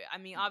levels to it. I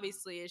mean,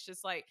 obviously it's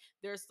just like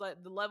there's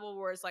like the level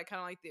where it's like kind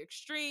of like the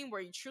extreme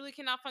where you truly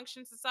cannot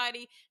function in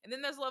society. And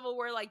then there's a level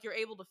where like you're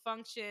able to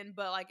function,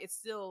 but like it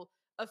still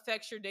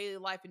affects your daily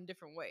life in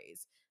different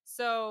ways.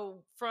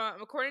 So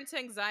from according to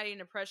Anxiety and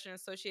Depression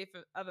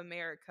Association of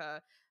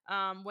America,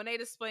 when they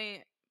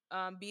display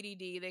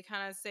BDD, they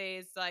kind of say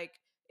it's like,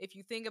 if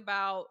you think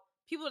about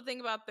people that think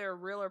about their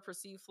real or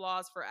perceived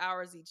flaws for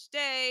hours each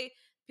day,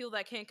 people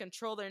that can't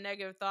control their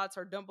negative thoughts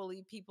or don't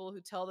believe people who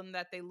tell them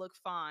that they look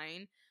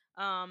fine.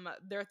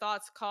 Their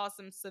thoughts cause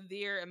them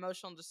severe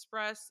emotional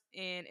distress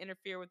and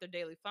interfere with their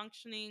daily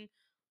functioning,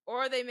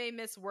 or they may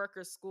miss work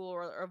or school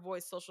or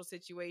avoid social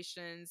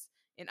situations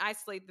and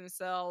isolate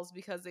themselves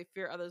because they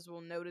fear others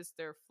will notice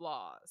their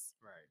flaws.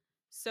 Right.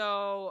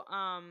 So,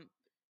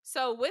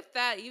 so with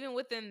that, even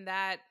within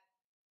that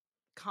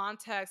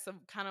context of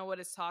kind of what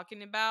it's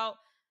talking about,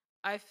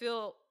 I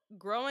feel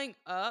growing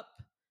up,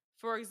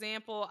 for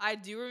example, I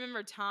do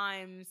remember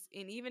times,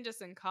 and even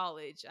just in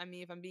college, I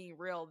mean, if I'm being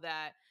real,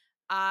 that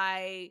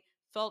I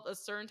felt a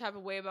certain type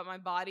of way about my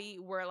body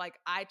where like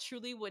I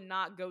truly would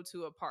not go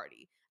to a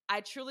party. I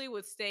truly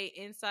would stay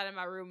inside of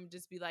my room and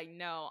just be like,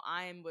 no,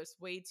 I am was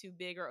way too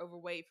big or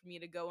overweight for me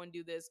to go and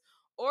do this.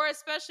 Or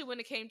especially when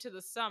it came to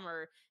the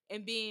summer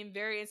and being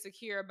very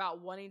insecure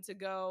about wanting to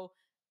go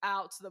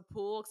out to the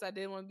pool because I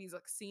didn't want to be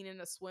like seen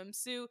in a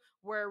swimsuit,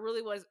 where it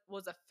really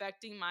was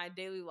affecting my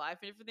daily life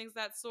and different things of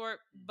that sort.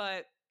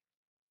 But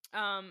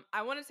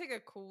I want to take a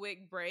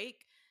quick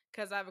break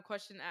because I have a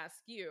question to ask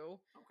you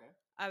Okay.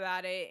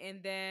 about it,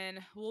 and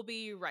then we'll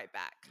be right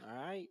back. All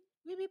right.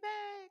 We'll be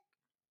back.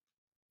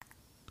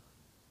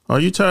 Are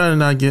you tired of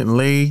not getting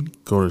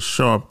laid? Go to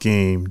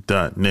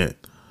sharpgame.net.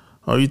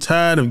 Are you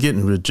tired of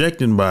getting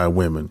rejected by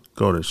women?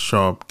 Go to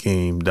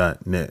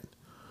sharpgame.net.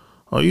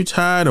 Are you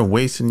tired of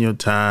wasting your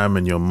time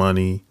and your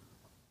money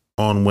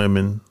on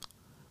women?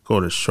 Go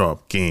to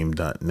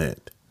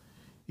sharpgame.net.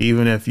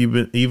 even if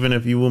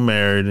you were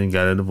married and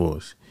got a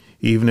divorce,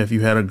 even if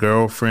you had a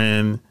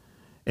girlfriend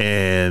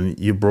and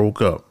you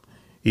broke up,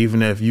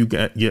 even if you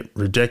get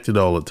rejected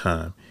all the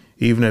time,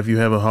 even if you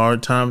have a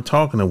hard time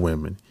talking to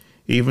women,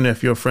 even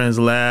if your friends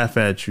laugh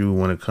at you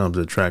when it comes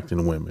to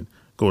attracting women,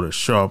 go to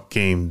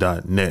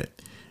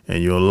sharpgame.net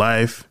and your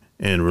life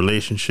and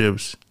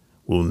relationships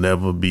will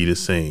never be the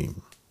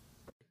same.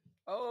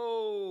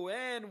 Oh,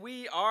 and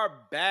we are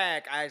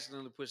back. I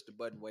accidentally pushed the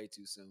button way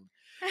too soon.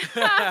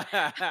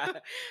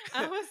 I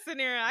was sitting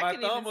here. I My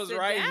couldn't thumb even was sit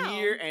right down.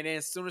 here, and then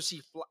as soon as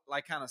she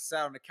kind of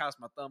sat on the couch,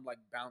 my thumb like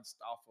bounced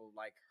off of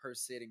like her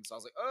sitting. So I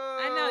was like, "Oh,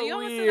 I know you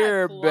almost said I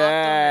we're flopped on the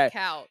back."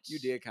 couch. You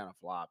did kind of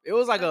flop. It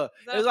was like Is a,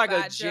 that it was like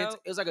a fat gentle.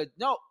 joke? It was like a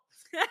no.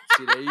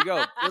 See, there you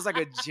go. It was like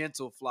a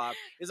gentle flop.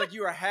 It's like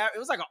you were it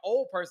was like an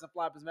old person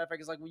flop. As a matter of fact,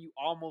 it's like when you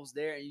almost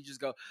there and you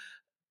just go,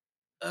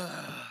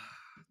 ugh.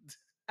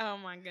 Oh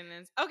my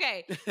goodness.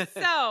 Okay,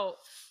 so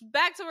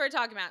back to what we're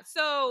talking about.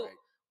 So Right.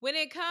 when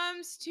it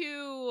comes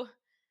to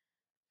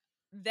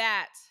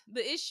that,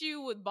 the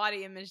issue with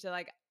body image that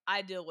like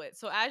I deal with.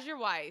 So as your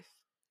wife,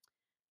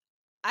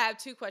 I have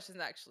two questions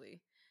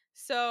actually.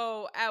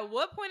 So at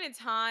what point in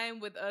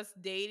time with us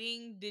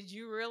dating did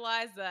you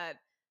realize that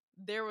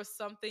there was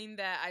something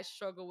that I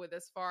struggle with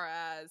as far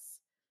as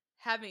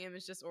having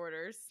image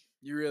disorders?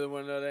 You really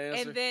want to know the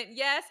answer? And then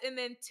yes, and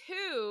then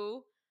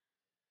two.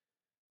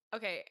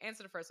 Okay,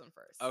 answer the first one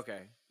first.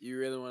 Okay, you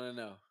really want to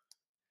know?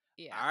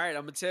 Yeah. All right,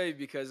 I'm gonna tell you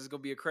because it's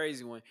gonna be a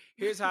crazy one.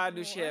 Here's how I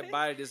knew she had What?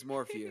 body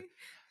dysmorphia.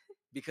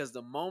 Because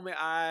the moment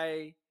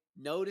I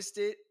noticed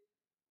it,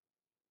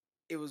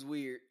 it was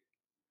weird.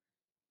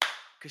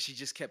 Because she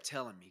just kept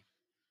telling me.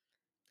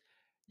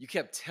 You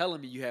kept telling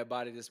me you had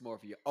body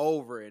dysmorphia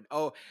over and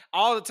all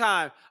the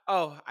time.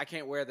 Oh, I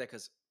can't wear that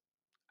because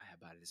I have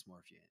body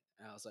dysmorphia.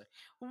 And I was like,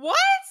 What?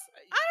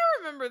 I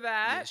don't remember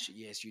that.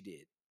 yes, you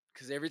did.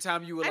 Because every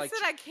time you would I like,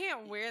 said I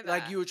can't wear that.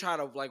 like you would try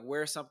to like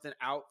wear something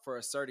out for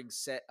a certain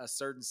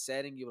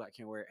setting, you were like,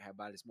 can't wear it, have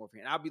body dysmorphia,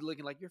 and I'll be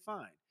looking like you're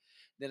fine.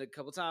 Then a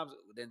couple times,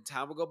 then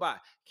time will go by.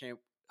 Can't.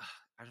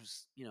 I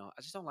just,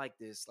 I just don't like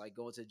this. Like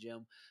going to the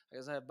gym, I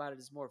guess I have body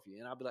dysmorphia,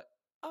 and I'll be like,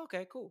 oh,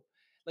 okay, cool.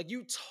 Like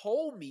you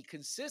told me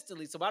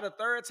consistently. So by the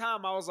third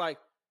time, I was like,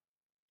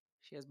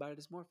 she has body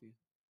dysmorphia.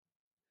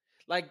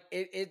 Like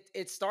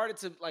it started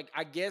to like.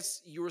 I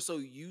guess you were so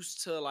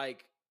used to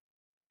like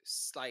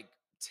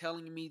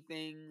telling me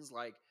things,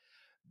 like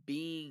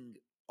being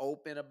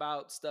open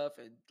about stuff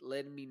and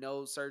letting me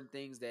know certain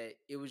things, that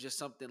it was just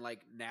something like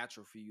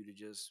natural for you to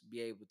just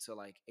be able to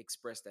like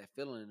express that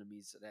feeling to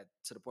me, so that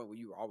to the point where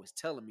you were always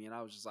telling me, and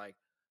I was just like,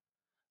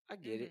 I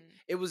get it.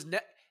 It was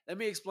let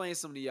me explain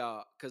something to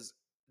y'all, because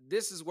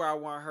this is where I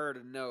want her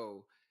to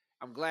know.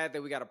 I'm glad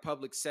that we got a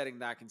public setting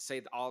that I can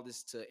say all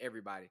this to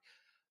everybody.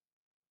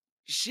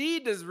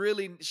 She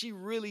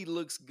really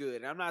looks good.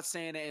 And I'm not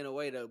saying that in a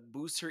way to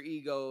boost her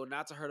ego,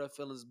 not to hurt her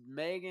feelings.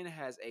 Megan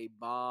has a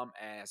bomb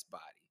ass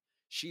body.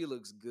 She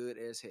looks good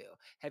as hell.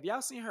 Have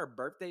y'all seen her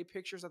birthday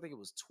pictures? I think it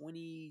was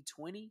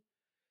 2020.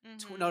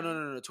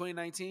 No,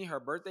 2019. Her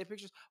birthday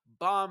pictures,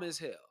 bomb as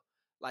hell.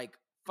 Like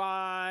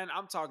fine.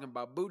 I'm talking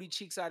about booty,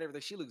 cheeks out,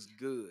 everything. She looks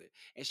good,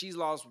 and she's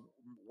lost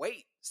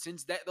weight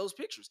since those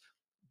pictures.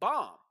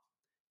 Bomb.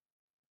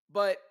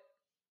 But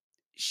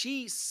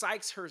she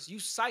psychs you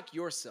psych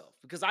yourself,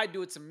 because I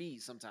do it to me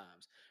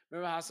sometimes.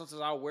 Remember how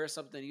sometimes I'll wear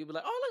something and you'll be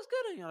like, oh, it looks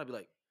good on you. And I'll be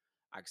like,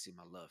 I can see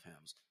my love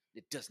hams.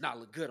 It does not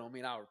look good on me,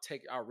 and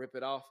I'll rip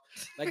it off.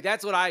 Like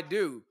that's what I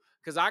do,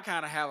 because I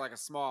kind of have like a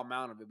small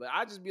amount of it. But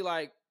I just be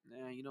like,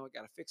 nah, you know what,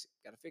 gotta fix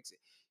it.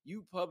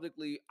 You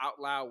publicly out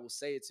loud will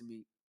say it to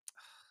me,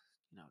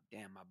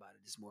 damn, my body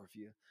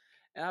dysmorphia.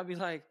 And I'll be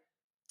like,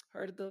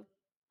 heard it the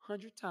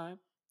 100th time.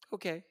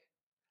 Okay.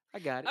 I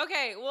got it.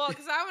 Okay, well,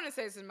 because I want to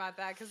say something about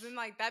that, because then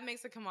like that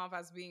makes it come off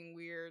as being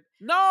weird.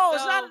 No,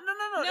 it's So- not.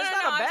 No. It's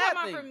not a I'm bad talking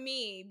about thing. for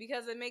me,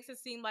 because it makes it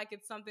seem like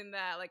it's something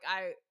that like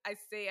I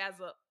say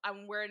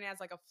I'm wearing it as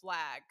like a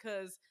flag.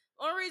 Because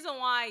the only reason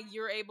why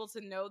you're able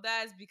to know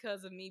that is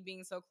because of me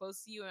being so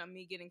close to you and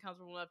me getting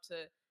comfortable enough to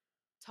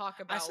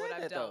talk about what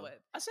I've dealt with.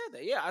 I said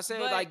that. Yeah, I said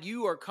But- like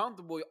you are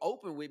comfortable,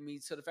 open with me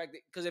to the fact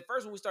that, because at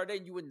first when we started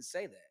dating, you wouldn't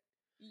say that.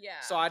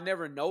 Yeah. So I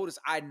never noticed.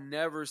 I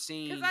never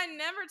seen. Because I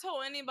never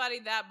told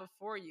anybody that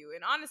before you.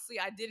 And honestly,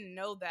 I didn't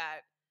know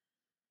that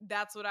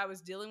that's what I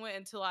was dealing with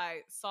until I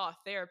saw a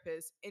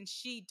therapist, and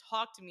she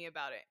talked to me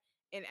about it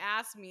and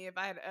asked me if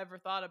I had ever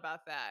thought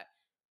about that.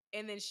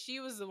 And then she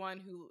was the one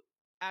who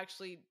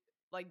actually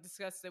like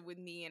discussed it with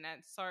me and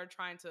started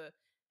trying to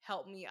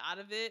help me out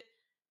of it,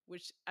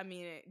 which I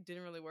mean, it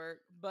didn't really work,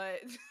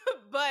 but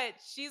but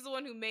she's the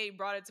one who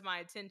brought it to my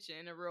attention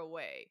in a real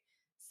way.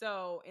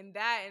 So in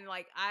that, and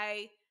like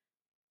I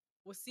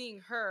was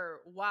seeing her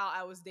while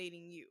I was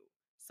dating you.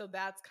 So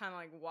that's kind of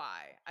like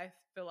why I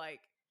feel like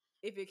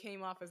if it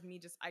came off as me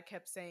I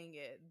kept saying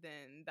it,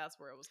 then that's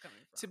where it was coming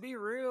from. To be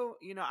real,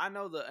 I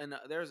know and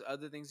there's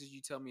other things that you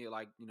tell me,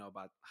 like,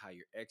 about how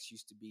your ex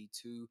used to be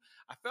too.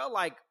 I felt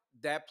like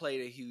that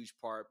played a huge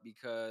part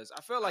because I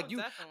felt Oh, like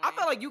definitely. I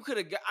felt like you could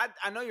have.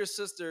 I know your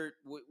sister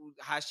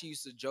how she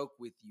used to joke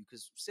with you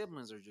because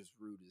siblings are just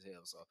rude as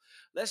hell. So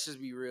let's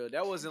just be real.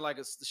 That wasn't like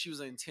she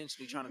was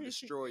intentionally trying to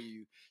destroy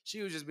you.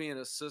 She was just being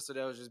a sister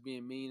that was just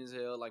being mean as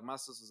hell. Like my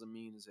sisters are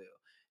mean as hell.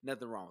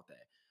 Nothing wrong with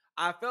that.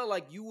 I felt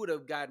like you would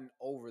have gotten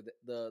over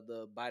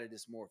the body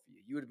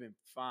dysmorphia. You would have been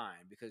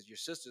fine because your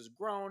sister's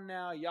grown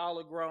now. Y'all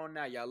are grown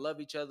now. Y'all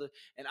love each other,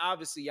 and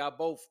obviously y'all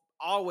both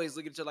always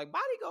look at each other like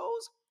body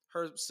goals.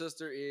 Her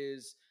sister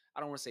is, I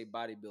don't want to say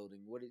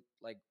bodybuilding.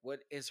 What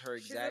is her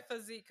She's exact a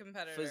physique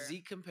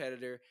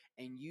competitor.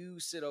 and you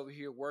sit over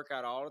here, work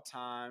out all the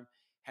time,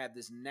 have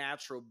this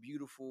natural,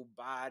 beautiful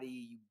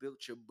body. You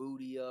built your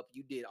booty up.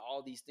 You did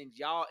all these things.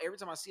 Y'all, every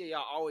time I see it,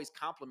 y'all always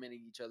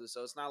complimenting each other.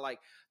 So it's not like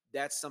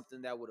that's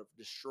something that would have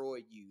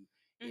destroyed you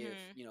if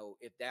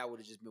if that would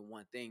have just been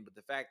one thing. But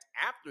the fact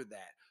after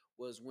that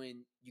was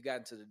when you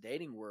got into the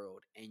dating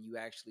world and you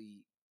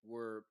actually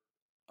were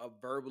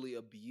verbally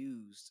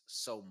abused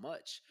so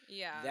much.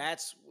 Yeah.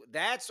 That's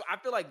I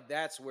feel like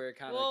that's where it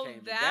kind of Well, came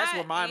in. That's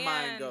where that my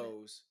mind and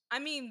goes. I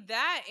mean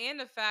that and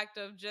the fact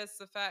of just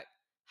the fact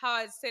how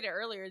I stated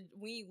earlier,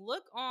 when you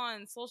look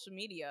on social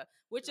media,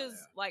 which Oh, is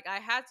yeah. like I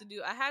had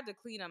to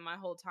clean up my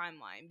whole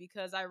timeline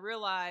because I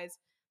realized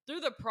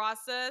through the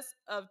process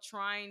of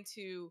trying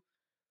to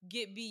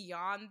get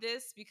beyond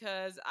this,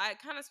 because I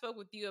kind of spoke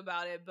with you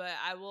about it, but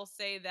I will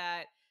say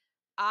that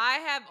I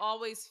have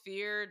always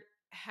feared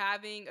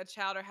having a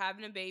child or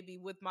having a baby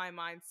with my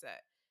mindset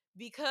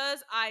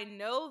because I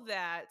know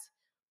that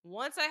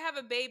once I have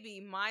a baby,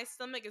 my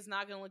stomach is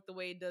not going to look the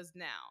way it does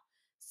now.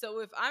 So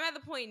if I'm at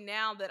the point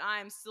now that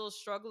I'm still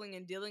struggling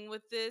and dealing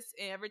with this,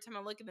 and every time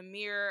I look in the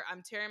mirror,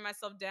 I'm tearing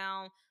myself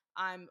down,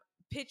 I'm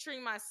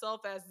picturing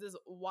myself as this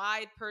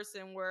wide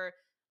person where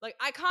like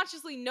I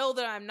consciously know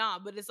that I'm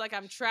not, but it's like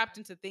I'm trapped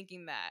into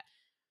thinking that.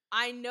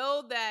 I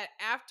know that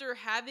after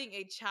having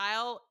a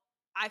child,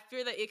 I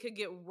fear that it could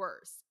get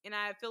worse. And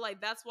I feel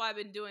like that's why I've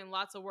been doing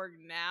lots of work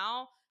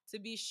now to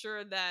be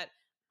sure that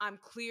I'm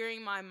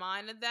clearing my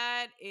mind of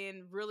that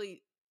and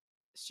really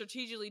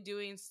strategically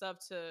doing stuff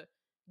to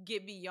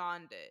get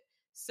beyond it.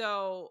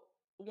 So,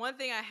 one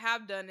thing I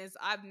have done is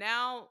I've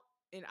now,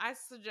 and I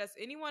suggest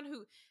anyone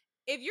who,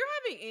 if you're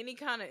having any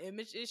kind of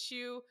image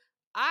issue,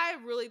 I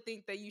really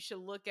think that you should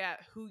look at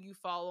who you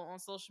follow on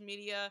social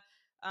media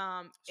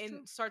and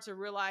true. start to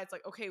realize,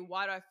 like, okay,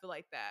 why do I feel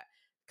like that?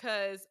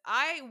 Because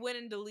I went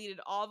and deleted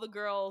all the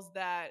girls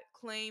that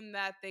claim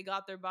that they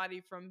got their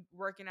body from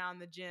working out in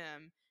the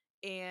gym,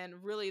 and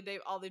really they've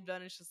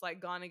done is just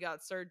like gone and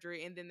got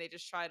surgery, and then they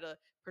just try to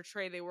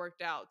portray they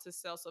worked out to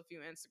sell stuff on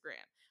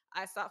Instagram.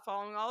 I stopped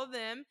following all of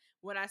them.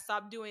 When I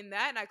stopped doing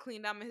that and I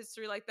cleaned out my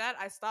history like that,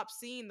 I stopped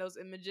seeing those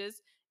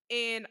images,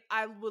 and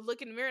I would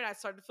look in the mirror and I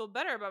started to feel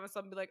better about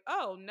myself and be like,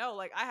 oh no,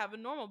 like I have a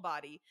normal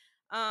body.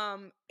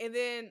 And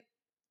then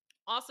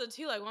also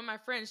too, like one of my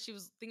friends, she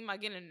was thinking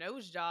about getting a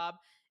nose job,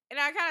 and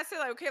I kind of said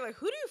like, okay, like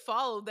who do you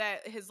follow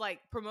that is like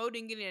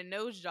promoting getting a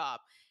nose job?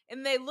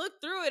 And they look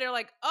through it, and are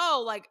like,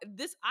 oh, like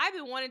this, I've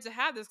been wanting to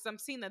have this because I'm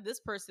seeing that this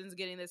person's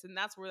getting this, and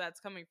that's where that's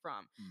coming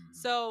from.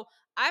 So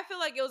I feel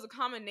like it was a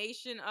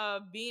combination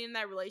of being in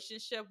that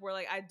relationship where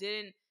like I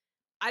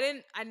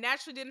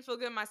naturally didn't feel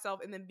good in myself,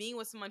 and then being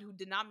with someone who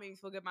did not make me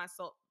feel good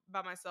myself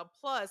by myself.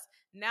 Plus,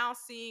 now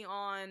seeing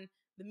on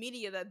the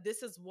media that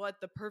this is what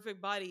the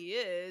perfect body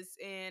is,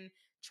 and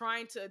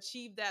trying to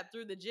achieve that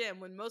through the gym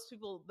when those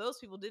people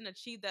didn't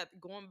achieve that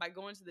going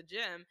to the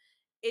gym.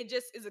 It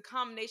just is a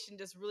combination,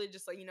 just really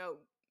just like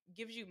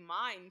gives you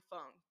mind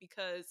funk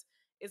because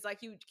it's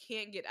like you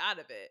can't get out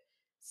of it.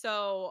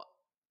 So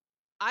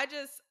I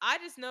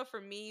just know for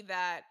me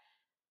that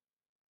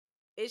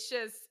it's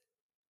just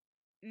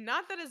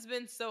not that it's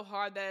been so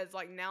hard that it's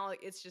like now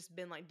like it's just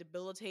been like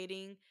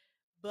debilitating,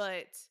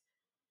 but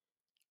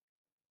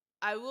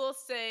I will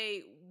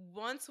say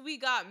once we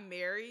got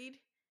married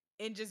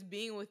and just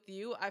being with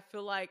you, I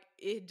feel like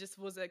it just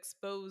was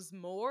exposed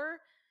more.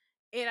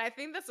 And I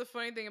think that's the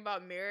funny thing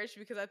about marriage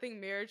because I think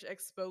marriage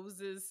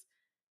exposes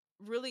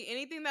really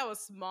anything that was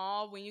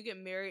small. When you get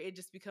married, it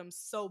just becomes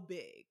so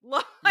big.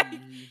 Like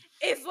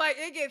it's like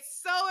it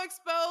gets so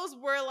exposed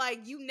where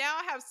like you now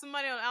have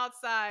somebody on the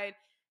outside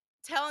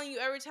telling you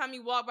every time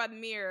you walk by the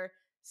mirror,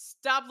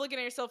 stop looking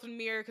at yourself in the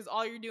mirror because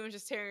all you're doing is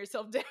just tearing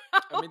yourself down.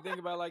 I mean, think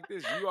about it like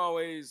this. You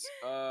always,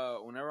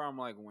 whenever I'm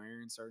like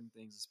wearing certain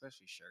things,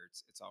 especially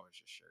shirts, it's always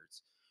just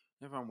shirts.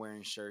 Whenever I'm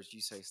wearing shirts, you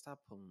say, "Stop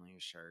pulling on your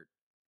shirt.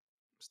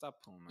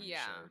 Stop pulling on your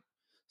Yeah. shirt.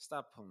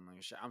 Stop pulling on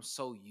your shirt." I'm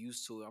so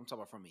used to it. I'm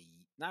talking about from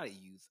not a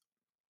youth,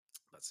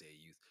 let's say a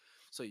youth.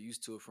 So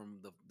used to it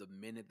from the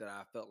minute that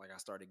I felt like I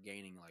started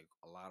gaining like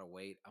a lot of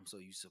weight. I'm so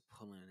used to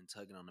pulling and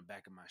tugging on the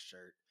back of my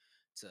shirt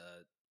to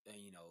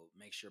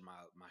make sure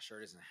my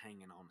shirt isn't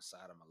hanging on the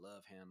side of my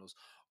love handles.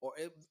 Or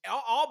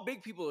all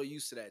big people are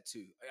used to that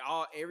too.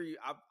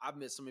 I've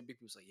met so many big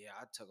people say, yeah,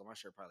 I tug on my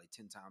shirt probably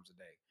 10 times a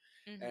day,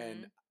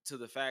 and to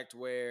the fact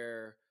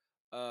where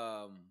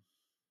I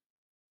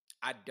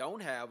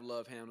don't have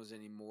love handles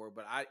anymore.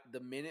 But the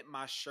minute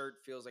my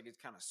shirt feels like it's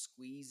kind of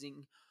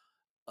squeezing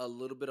a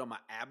little bit on my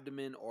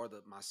abdomen or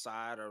my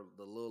side or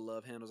the little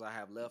love handles I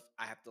have left,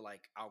 I have to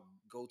like I'll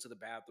go to the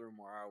bathroom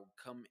or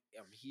I'm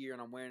here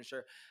and I'm wearing a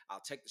shirt.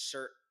 I'll take the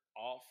shirt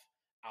off.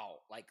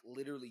 I'll like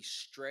literally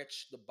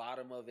stretch the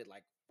bottom of it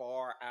like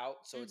far out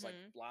so it's like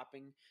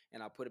flopping,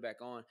 and I'll put it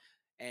back on.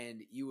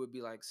 And you would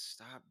be like,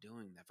 stop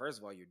doing that. First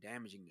of all, you're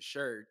damaging the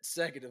shirt.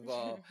 Second of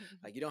all,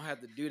 like you don't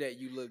have to do that.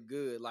 You look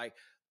good. Like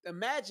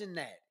imagine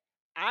that.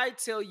 I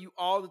tell you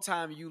all the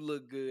time you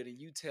look good, and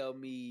you tell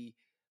me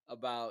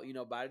about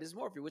body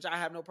dysmorphia, which I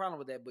have no problem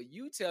with that. But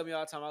you tell me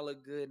all the time I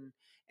look good,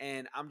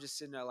 and I'm just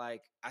sitting there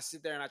like I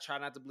sit there and I try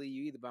not to believe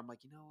you either. But I'm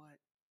like, you know what?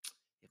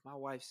 If my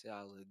wife said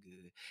I look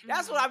good,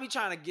 that's what I be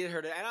trying to get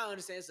her to. And I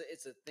understand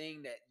it's a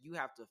thing that you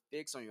have to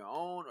fix on your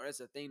own, or it's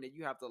a thing that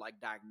you have to like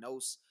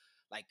diagnose,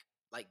 like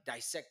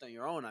dissect on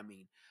your own. I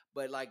mean,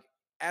 but like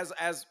as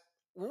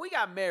when we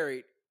got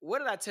married, what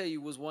did I tell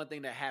you was one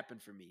thing that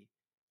happened for me?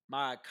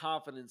 My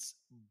confidence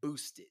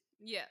boosted.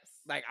 Yes.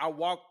 Like I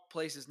walk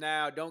places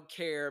now, don't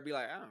care, be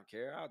like, I don't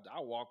care.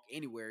 I'll walk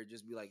anywhere,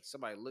 just be like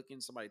somebody looking,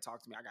 somebody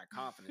talk to me. I got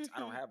confidence. I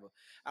don't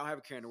have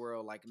a care in the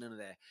world, like none of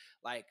that.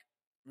 Like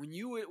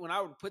when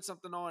I would put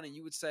something on and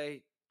you would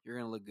say, you're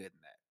gonna look good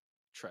in that.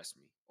 Trust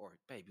me. Or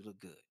babe, you look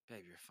good.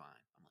 Babe, you're fine.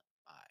 I'm like,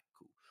 all right,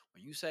 cool.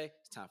 When you say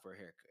it's time for a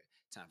haircut,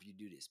 time for you to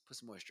do this, put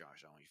some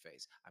moisturizer on your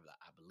face, I'm like,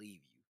 I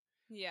believe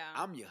you. Yeah.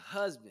 I'm your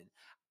husband.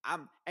 I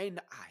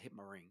hit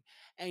my ring.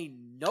 Ain't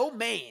no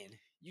man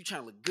you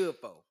trying to look good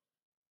for,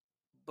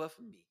 but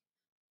for me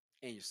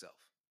and yourself.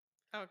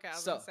 Okay, I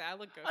was gonna say I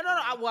look good. Oh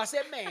no, I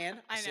said man.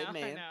 I said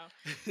man.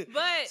 I know.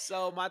 But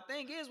so my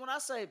thing is when I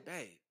say,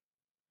 babe,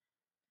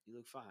 you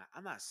look fine,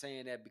 I'm not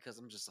saying that because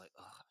I'm just like,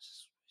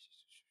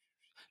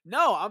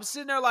 no, I'm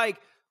sitting there like,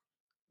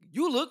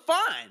 you look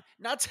fine.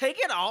 Now take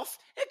it off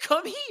and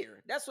come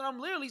here. That's what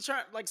I'm literally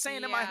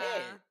saying in my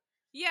head.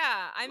 Yeah,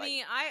 I Like,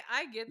 mean,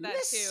 I get that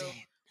listen. too.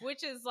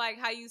 Which is like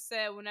how you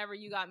said whenever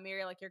you got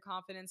married, like your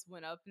confidence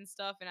went up and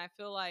stuff. And I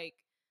feel like,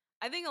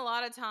 I think a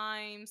lot of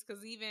times,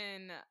 because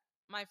even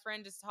my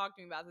friend just talked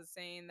to me about this,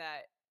 saying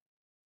that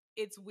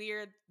it's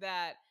weird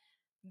that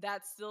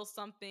that's still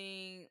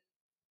something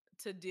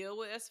to deal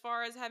with as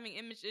far as having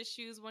image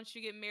issues once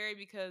you get married,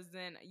 because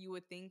then you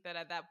would think that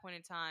at that point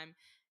in time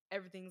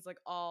everything's like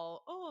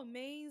all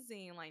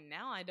amazing, like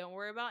now I don't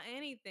worry about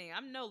anything,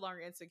 I'm no longer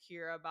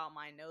insecure about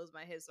my nose,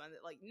 my hips,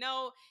 like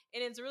no.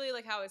 And it's really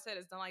like how I said,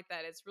 it's not like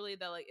that, it's really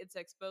that like it's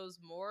exposed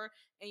more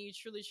and you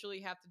truly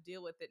have to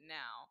deal with it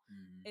now.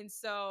 And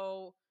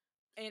so,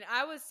 and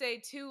I would say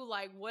too,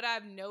 like what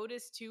I've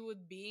noticed too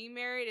with being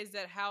married is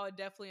that how it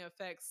definitely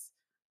affects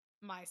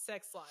my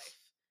sex life,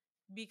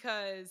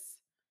 because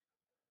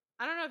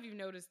I don't know if you've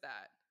noticed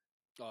that.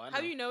 Oh, I know.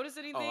 Have you noticed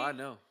anything? Oh, I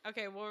know.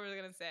 Okay, what were we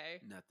gonna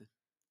say? Nothing.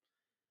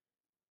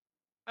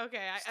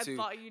 Okay, I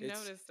thought you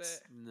noticed it.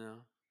 No.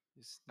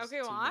 It's Okay,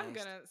 well, too I'm nasty.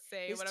 gonna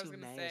say It's what I was too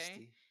gonna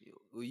nasty. say.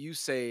 Well, you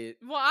say it.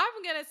 Well,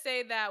 I'm gonna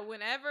say that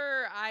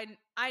whenever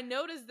I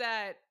notice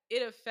that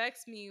it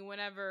affects me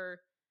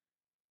whenever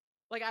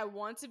like I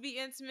want to be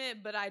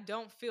intimate, but I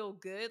don't feel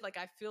good. Like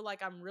I feel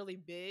like I'm really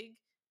big,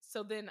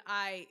 so then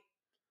I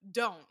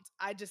don't.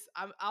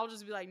 I'll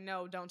just be like,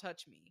 no, don't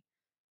touch me.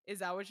 Is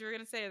that what you were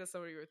gonna say, or that's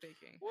what you were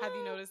thinking? Have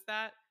you Well, noticed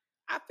that?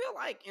 I feel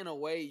like in a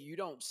way you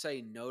don't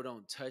say no,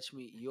 don't touch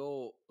me.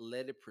 You'll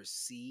let it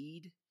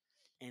proceed,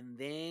 and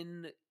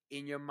then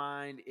in your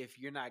mind, if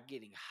you're not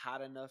getting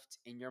hot enough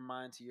in your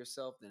mind to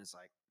yourself, then it's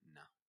like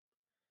no.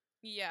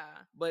 Yeah.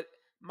 But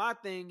my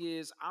thing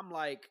is, I'm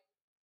like,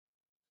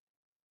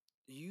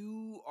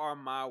 you are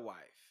my wife.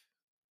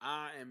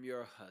 I am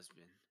your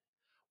husband.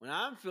 When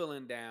I'm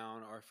feeling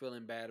down or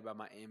feeling bad about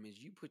my image,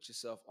 you put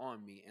yourself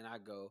on me, and I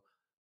go,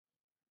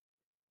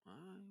 all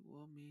right,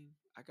 well, I mean,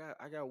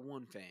 I got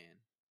one fan.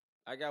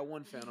 I got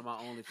one fan on my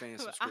OnlyFans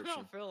I subscription.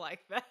 don't feel like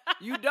that.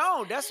 You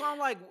don't. That's why I'm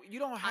like, you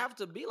don't have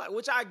to be like.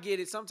 Which I get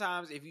it.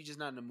 Sometimes if you're just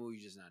not in the mood,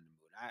 you're just not in the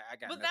mood. I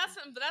got. But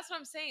nothing. that's what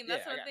I'm saying.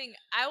 That's Yeah, I the got thing.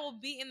 I will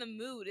be in the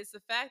mood. It's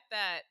the fact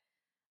that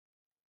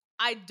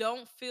I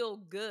don't feel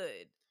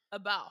good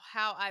about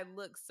how I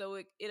look, so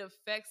it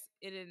affects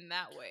it in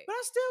that way. But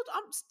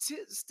I'm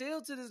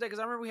still to this day, because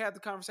I remember we had the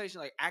conversation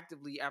like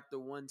actively after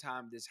one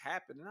time this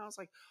happened, and I was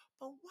like,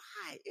 but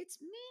why? It's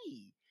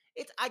me.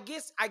 I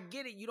guess I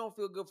get it. You don't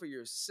feel good for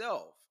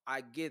yourself.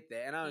 I get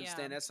that, and I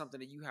understand that's something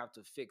that you have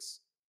to fix.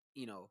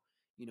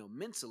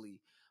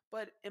 Mentally.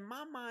 But in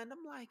my mind,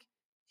 I'm like,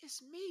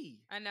 it's me.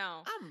 I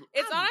know.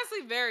 It's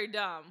honestly very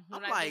dumb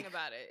when I'm I like, think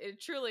about it.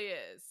 It truly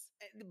is.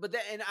 But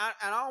that, and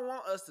I don't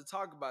want us to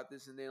talk about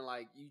this, and then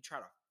like you try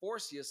to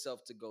force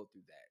yourself to go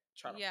through that.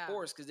 Try to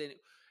force, because then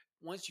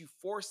once you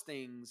force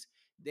things,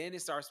 then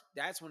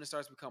that's when it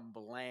starts to become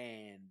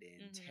bland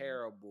and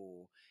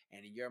terrible,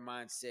 and in your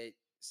mindset,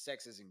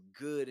 sex isn't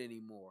good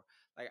anymore.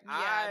 Like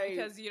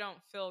because you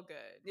don't feel good.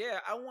 Yeah,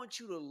 I want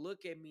you to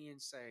look at me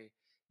and say,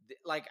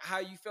 like how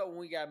you felt when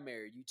we got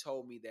married. You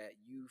told me that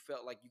you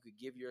felt like you could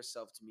give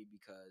yourself to me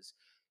because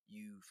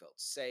you felt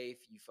safe.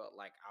 You felt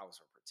like I was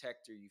a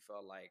protector. You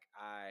felt like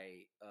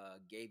I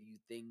gave you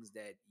things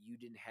that you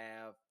didn't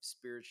have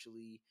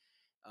spiritually,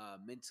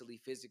 mentally,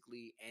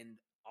 physically. And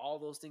all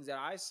those things that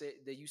I said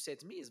that you said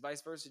to me is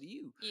vice versa to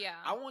you. Yeah.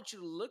 I want you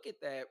to look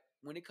at that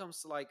when it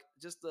comes to like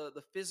just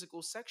the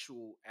physical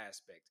sexual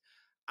aspect.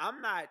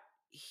 I'm not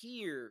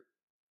here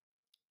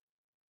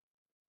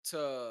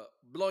to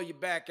blow your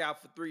back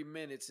out for 3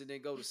 minutes and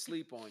then go to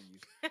sleep on you.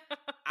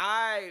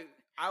 I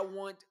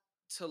want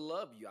to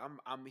love you.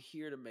 I'm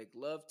here to make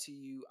love to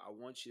you. I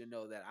want you to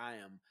know that I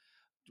am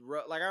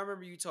like I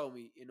remember you told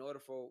me in order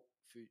for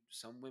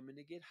some women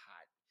to get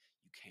hot,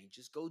 you can't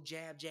just go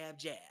jab jab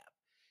jab.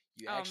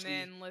 You Oh, actually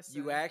man, listen.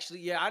 you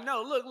actually yeah, I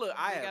know. Look,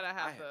 I We have gotta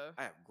have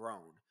I have grown.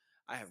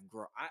 I have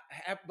grown.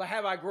 But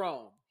have I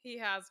grown? He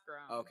has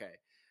grown. Okay.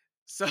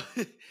 So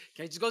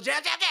can't just go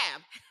jab jab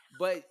jab.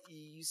 But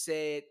you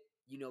said,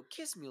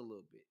 kiss me a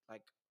little bit.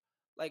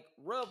 Like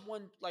rub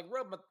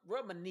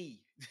my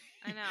knee.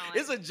 I know.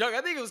 It's a joke.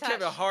 I think it was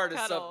Kevin touch, Hart or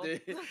cuddle. something.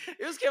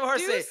 It was Kevin Hart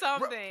Do saying,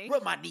 something.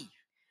 Rub my knee.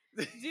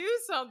 Do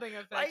something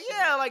affectionate. Like,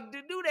 yeah, like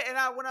do that.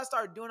 And when I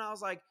started doing it, I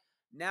was like,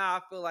 now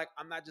I feel like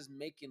I'm not just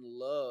making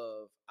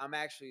love. I'm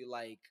actually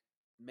like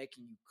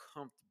making you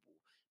comfortable,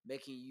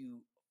 making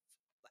you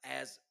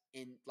as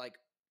in like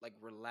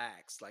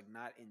relaxed, like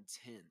not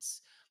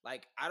intense.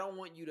 Like I don't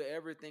want you to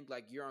ever think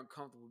like you're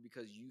uncomfortable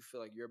because you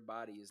feel like your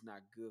body is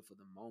not good for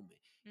the moment.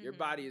 Your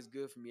body is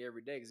good for me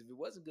every day. Because if it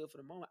wasn't good for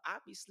the moment, I'd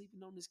be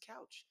sleeping on this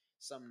couch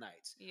some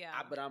nights. Yeah.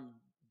 But I'm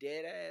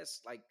dead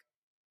ass like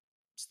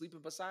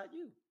sleeping beside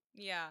you.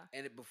 Yeah.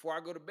 And before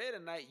I go to bed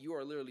at night, you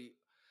are literally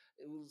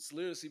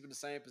sleep in the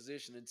same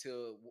position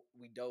until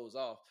we doze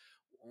off.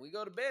 When we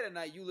go to bed at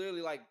night, you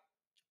literally like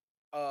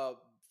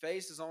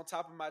face is on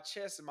top of my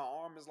chest and my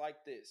arm is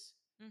like this.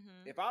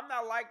 Mm-hmm. If I'm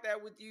not like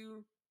that with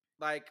you,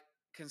 like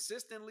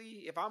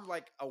consistently, if I'm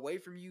like away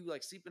from you,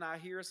 like sleeping out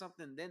here or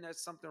something, then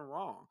there's something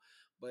wrong.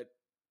 But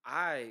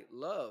I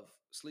love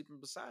sleeping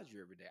beside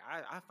you every day.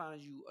 I find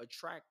you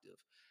attractive.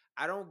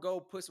 I don't go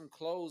put some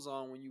clothes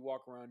on when you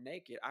walk around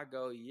naked. I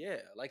go, yeah.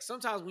 Like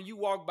sometimes when you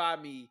walk by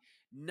me,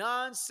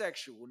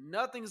 non-sexual,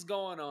 nothing's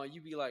going on, you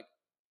be like,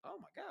 oh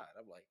my God.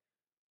 I'm like,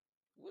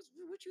 what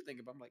you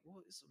thinking about? I'm like,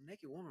 well, it's a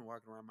naked woman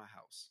walking around my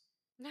house.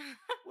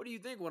 What do you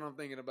think when I'm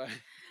thinking about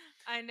it?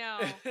 I know.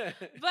 But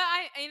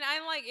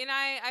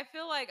I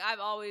feel like I've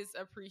always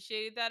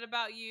appreciated that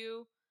about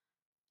you.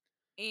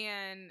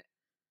 And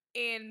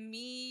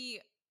me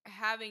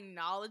having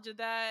knowledge of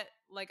that,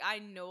 like I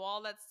know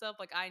all that stuff.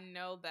 Like I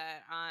know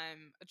that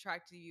I'm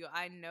attracted to you.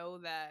 I know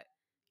that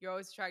you're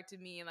always attracted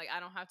to me, and like I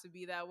don't have to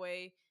be that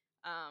way.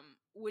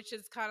 Which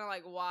is kind of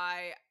like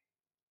why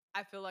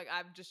I feel like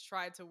I've just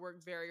tried to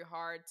work very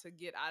hard to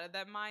get out of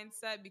that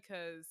mindset,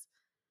 because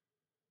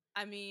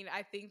I mean,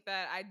 I think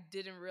that I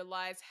didn't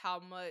realize how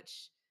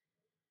much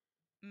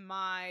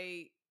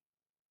my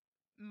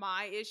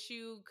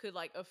issue could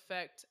like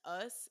affect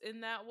us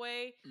in that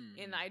way,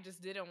 and I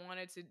just didn't want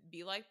it to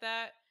be like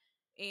that.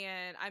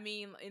 And I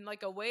mean, in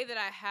like a way that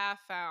I have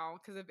found,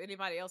 because if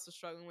anybody else is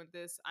struggling with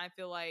this, I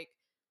feel like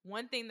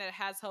one thing that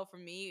has helped for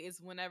me is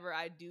whenever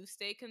I do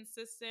stay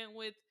consistent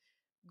with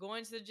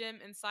going to the gym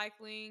and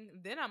cycling,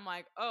 then I'm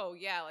like, oh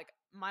yeah, like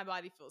my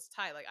body feels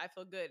tight, like I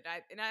feel good.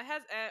 I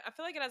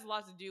feel like it has a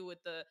lot to do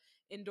with the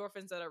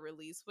endorphins that are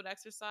released with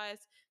exercise,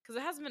 because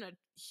it hasn't been a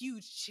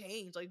huge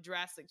change, like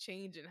drastic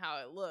change in how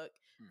it looked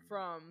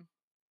from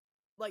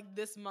like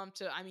this month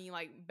to, I mean,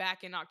 like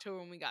back in October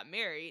when we got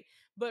married.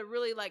 But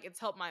really, like it's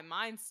helped my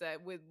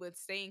mindset with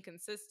staying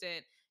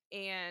consistent.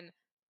 And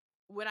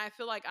when I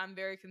feel like I'm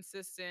very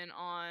consistent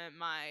on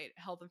my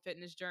health and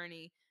fitness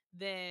journey,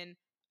 then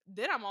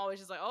I'm always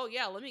just like, oh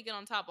yeah, let me get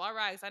on top. All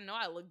right, 'cause I know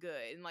I look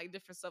good, and like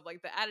different stuff.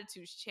 Like the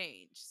attitudes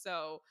change.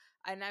 So,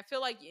 and I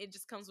feel like it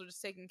just comes with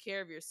just taking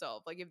care of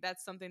yourself. Like if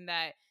that's something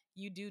that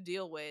you do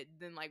deal with,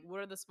 then like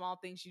what are the small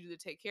things you do to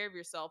take care of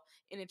yourself,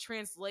 and it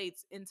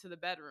translates into the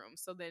bedroom.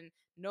 So then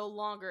no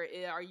longer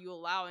are you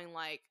allowing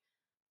like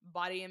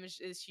body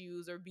image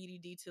issues or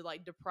BDD to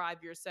like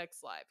deprive your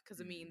sex life, because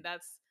I mean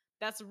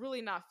that's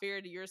really not fair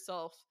to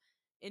yourself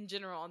in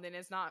general, and then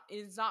it's not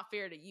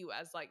fair to you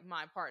as like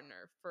my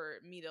partner for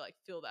me to like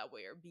feel that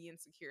way or be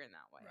insecure in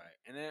that way. Right.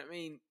 And then, I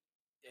mean,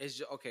 it's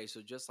just, okay.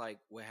 So just like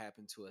what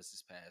happened to us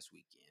this past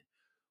weekend,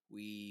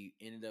 we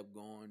ended up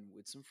going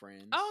with some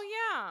friends. Oh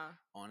yeah.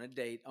 On a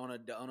date, on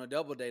a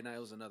double date night.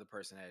 It was another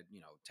person had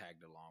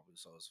tagged along,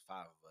 so it was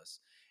 5 of us,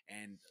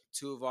 and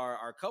 2 of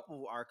our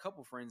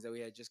couple friends that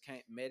we had just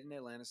met in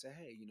Atlanta said,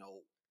 hey,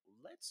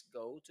 let's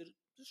go to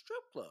the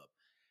strip club.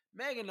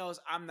 Megan knows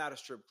I'm not a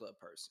strip club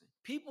person.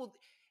 People,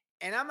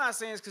 and I'm not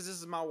saying this because this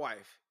is my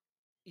wife.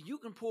 You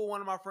can pull one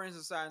of my friends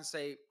aside and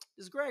say,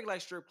 does Greg like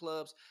strip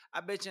clubs?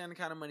 I bet you any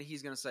kind of money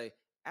he's going to say,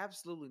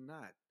 absolutely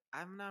not. I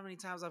don't know how many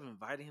times I've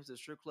invited him to the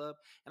strip club.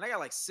 And I got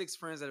like 6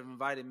 friends that have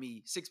invited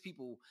me, 6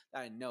 people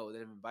that I know that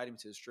have invited me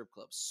to the strip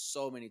club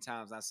so many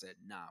times. And I said,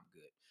 nah, I'm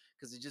good.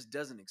 Because it just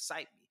doesn't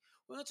excite me.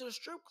 We went to the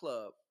strip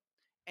club,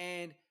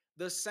 and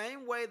the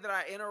same way that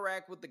I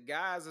interact with the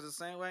guys is the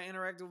same way I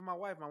interacted with my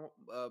wife.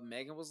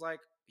 Megan was like,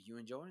 are you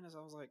enjoying this?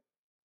 I was like,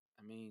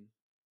 I mean,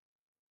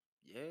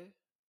 yeah,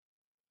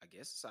 I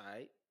guess it's all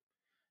right.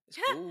 It's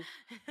cool.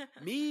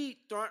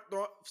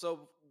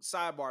 So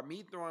sidebar,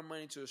 me throwing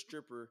money to a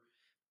stripper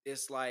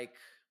it's like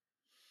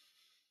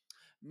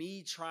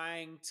me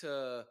trying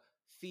to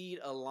feed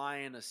a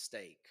lion a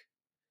steak.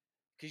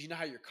 Cause you know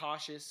how you're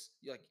cautious,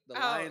 you're like the Oh,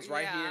 lion's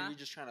right here, and yeah. you're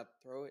just trying to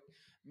throw it.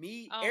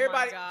 Me, Oh my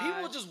everybody,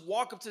 people gosh. just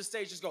walk up to the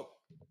stage, just go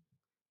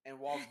and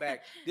walk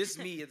back. This is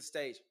me at the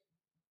stage.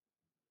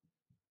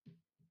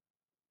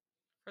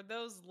 For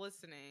those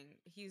listening,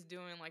 he's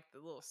doing like the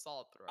little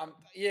salt throw. I'm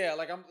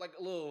like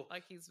a little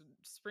like he's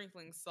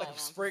sprinkling salt like on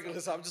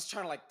sprinklers. So I'm just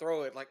trying to like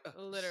throw it. Like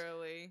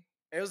literally.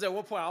 it was at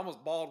one point I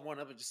almost balled one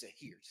up and just said,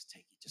 "Here, just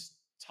take it, just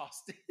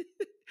tossed it."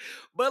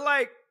 But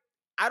like,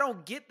 I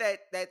don't get that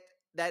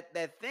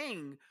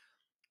thing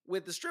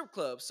with the strip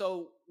club.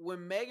 So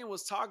when Megan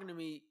was talking to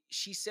me,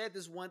 she said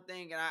this one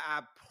thing, and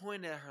I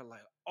pointed at her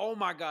like, "Oh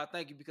my God,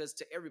 thank you," because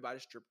to everybody,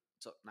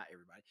 not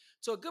everybody,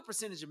 to a good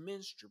percentage of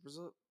men, strippers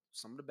are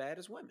some of the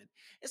baddest women,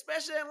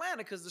 especially in Atlanta,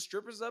 because the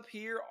strippers up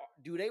here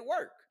do they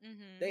work.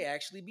 Mm-hmm. They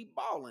actually be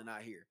balling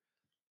out here.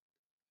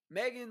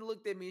 Megan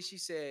looked at me and she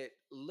said,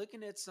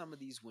 "Looking at some of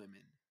these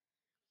women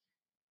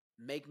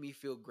make me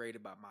feel great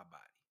about my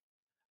body."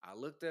 I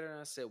looked at her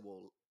and I said,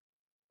 "Well,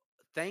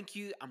 thank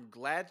you. I'm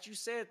glad that you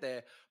said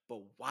that,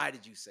 but why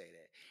did you say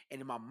that?"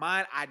 And in my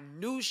mind, I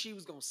knew she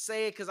was gonna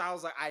say it because I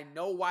was like, I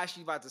know why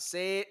she's about to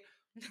say it.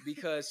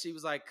 Because she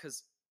was like,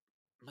 because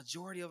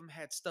majority of them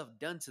had stuff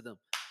done to them.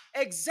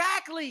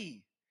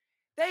 Exactly.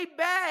 They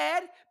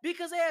bad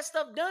because they had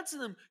stuff done to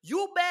them.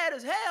 You bad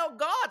as hell,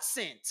 God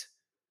sent.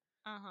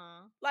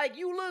 Uh-huh. Like,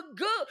 you look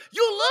good.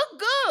 You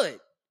look good.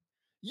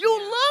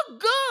 You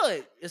look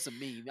good. It's a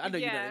meme. I know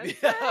you know Yes.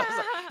 that. I was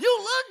like, you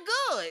look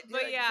good.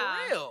 But Like,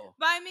 yeah. for real.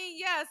 But I mean,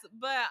 yes,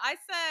 but I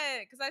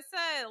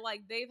said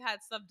like they've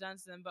had stuff done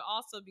to them, but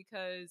also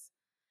because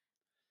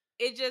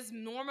it just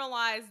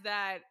normalized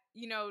that,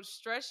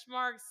 stretch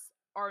marks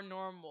are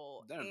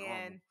normal. They're and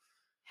normal.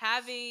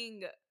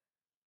 having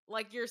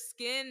like your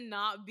skin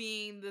not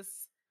being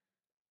this,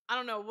 I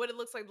don't know what it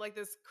looks like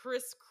this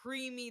crisp,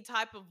 creamy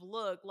type of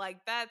look,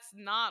 like that's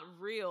not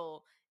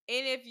real.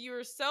 And if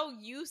you're so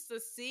used to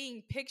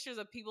seeing pictures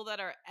of people that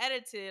are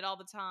edited all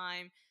the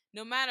time,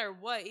 no matter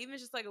what, even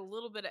just like a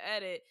little bit of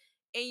edit,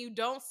 and you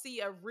don't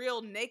see a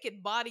real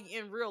naked body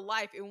in real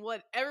life and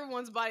what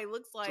everyone's body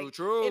looks like,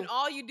 True. and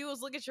all you do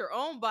is look at your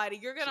own body,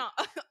 you're gonna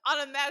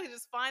automatically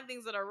just find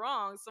things that are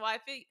wrong. So I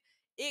think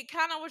it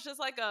kind of was just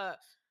like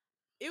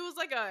it was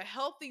like a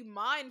healthy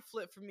mind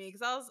flip for me,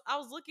 because I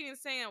was looking and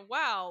saying,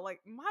 wow,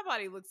 like my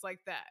body looks like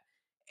that.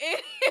 And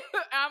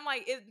I'm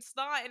like, it's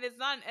not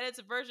an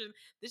edited version.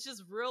 This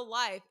is real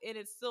life, and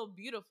it's still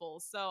beautiful.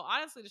 So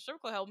honestly, the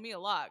strip club helped me a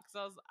lot,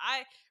 because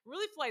I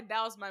really feel like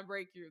that was my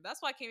breakthrough.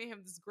 That's why I came to him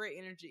with this great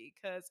energy,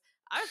 because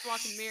I was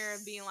watching the mirror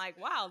and being like,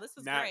 wow, this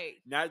is great.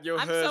 Not your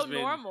I'm husband. so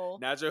normal.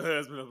 Not your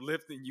husband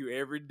uplifting you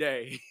every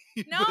day.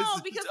 No,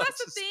 because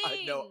that's the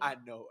thing. I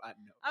know.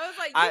 I was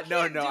like, you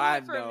can't do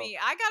it for know. me.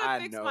 I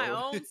gotta fix my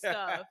know. own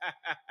stuff.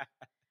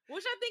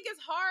 Which I think is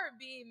hard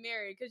being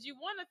married, because you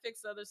want to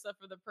fix other stuff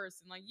for the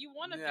person. Like, you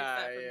want to fix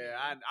that for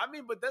me. I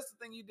mean, but that's the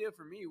thing you did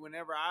for me.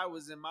 Whenever I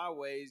was in my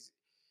ways,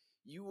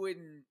 you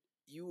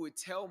would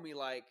tell me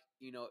like,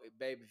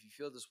 babe, if you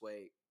feel this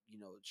way,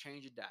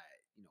 change your diet,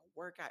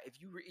 work out.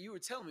 If you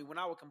would tell me when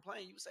I would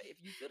complain, you would say, if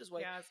you feel this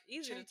way, Yeah, it's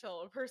easy to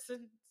tell a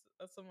person,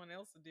 someone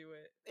else to do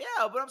it.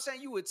 Yeah, but I'm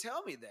saying you would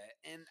tell me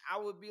that, and I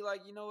would be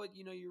like, you know what,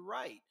 you're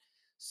right.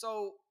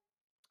 So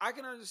I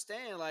can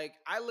understand. Like,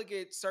 I look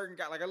at certain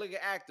guys, like I look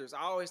at actors.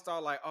 I always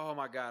thought like, oh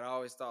my God, I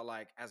always thought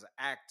like as an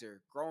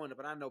actor growing up,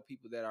 and I know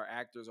people that are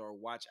actors or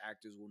watch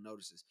actors will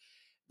notice this.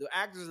 The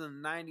actors in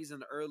the 90s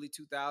and the early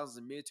 2000s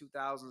and mid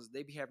 2000s,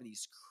 they be having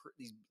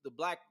the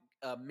black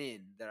men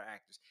that are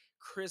actors,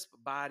 crisp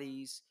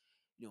bodies,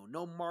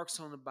 no marks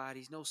on the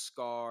bodies, no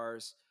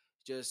scars,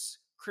 just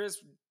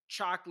crisp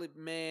chocolate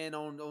men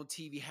on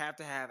TV have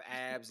to have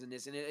abs and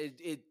this, and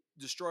it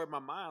destroyed my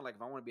mind. Like,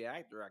 if I want to be an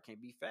actor, I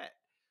can't be fat.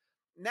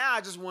 Now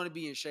I just want to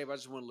be in shape. I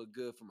just want to look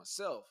good for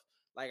myself.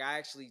 Like, I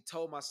actually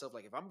told myself,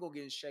 like, if I'm gonna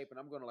get in shape and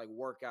I'm gonna like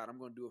work out, I'm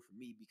gonna do it for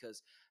me,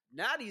 because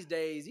now these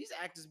days these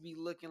actors be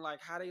looking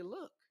like how they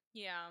look.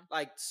 Yeah.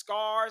 Like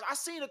scars. I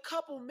seen a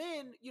couple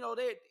men,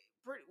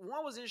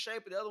 one was in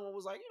shape, and the other one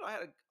was like,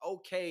 had an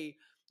okay,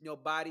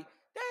 body.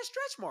 They had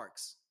stretch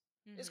marks.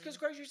 It's because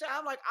crazy you say.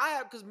 I'm like,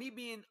 because me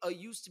being a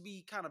used to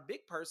be kind of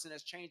big person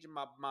that's changing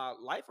my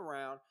life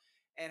around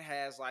and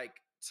has like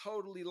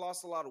totally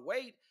lost a lot of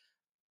weight.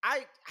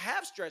 I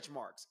have stretch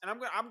marks, and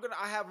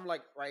I have them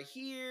like right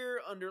here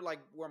under like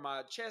where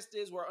my chest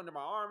is, where under my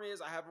arm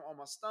is. I have them on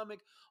my stomach,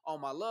 on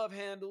my love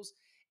handles,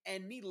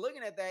 and me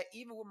looking at that,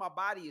 even with my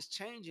body is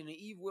changing, and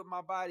even with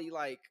my body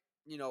like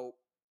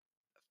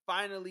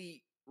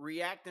finally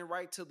reacting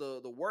right to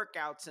the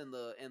workouts and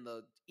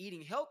the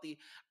eating healthy,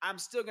 I'm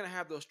still gonna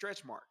have those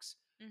stretch marks.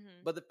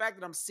 Mm-hmm. But the fact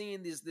that I'm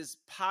seeing this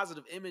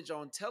positive image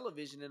on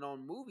television and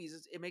on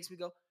movies, it makes me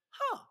go,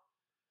 huh?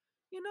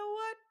 You know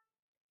what?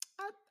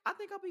 I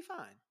think I'll be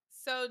fine.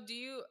 So do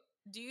you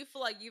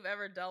feel like you've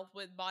ever dealt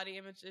with body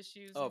image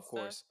issues? Of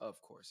course.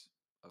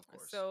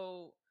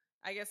 So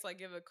I guess like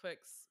give a quick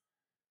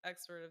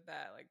excerpt of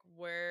that. Like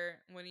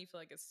when do you feel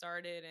like it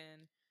started,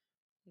 and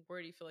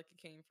where do you feel like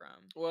it came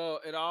from? Well,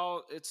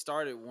 it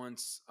started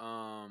once.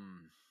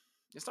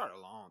 It started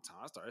a long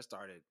time. It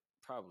started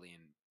probably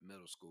in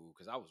middle school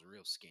because I was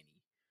real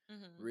skinny.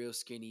 Mm-hmm. Real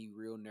skinny,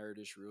 real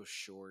nerdish, real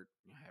short.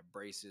 I had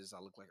braces.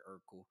 I looked like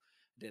Urkel.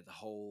 Did the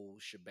whole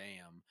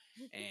shabam.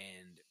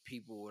 And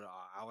people would,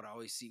 I would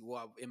always see.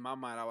 Well, in my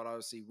mind, I would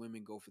always see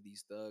women go for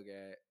these thug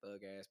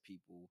ass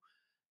people.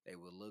 They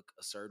would look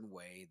a certain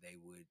way. They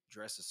would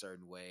dress a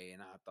certain way.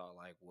 And I thought,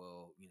 like,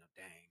 well,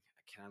 dang,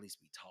 I can at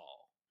least be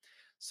tall.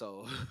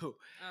 So Oh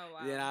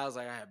wow. then I was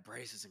like, I had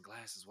braces and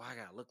glasses. Why I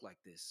gotta look like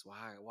this?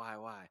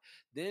 Why?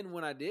 Then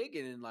when I did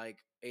get in like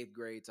 8th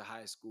grade to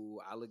high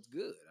school, I looked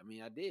good. I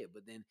mean, I did.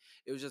 But then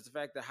it was just the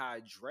fact that how I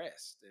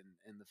dressed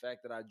and the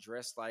fact that I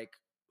dressed like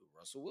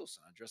Russell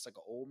Wilson. I dressed like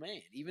an old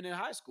man, even in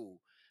high school.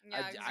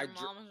 Yeah, because your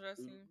mom was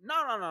dressing you.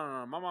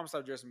 No. My mom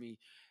stopped dressing me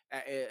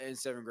in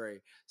 7th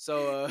grade.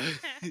 So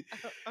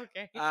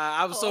Okay.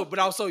 I was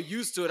so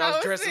used to it. I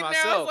was dressing sitting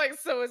there, I myself. was like,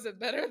 so is it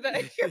better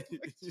that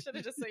you should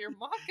have just said your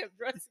mom kept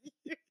dressing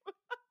you?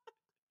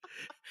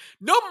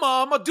 No,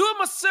 mom, I'll do it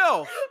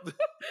myself.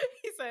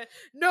 He said,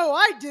 no,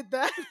 I did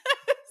that.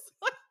 It's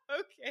like,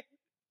 okay,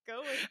 go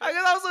with it. I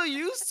guess I was so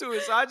used to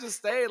it, so I just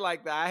stayed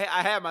like that.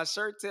 I had my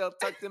shirt tail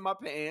tucked in my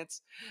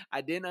pants.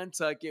 I didn't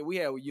untuck it. We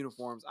had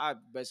uniforms. I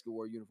basically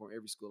wore a uniform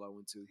every school I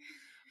went to.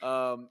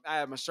 I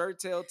had my shirt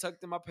tail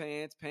tucked in my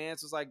pants.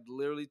 Pants was like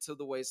literally to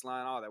the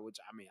waistline, all that. Which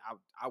I mean,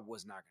 I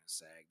was not gonna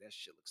sag. That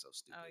shit looks so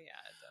stupid. Oh yeah,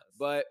 it does.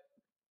 But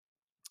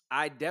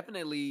I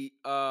definitely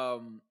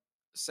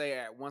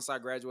say once I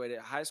graduated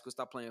high school,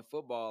 stopped playing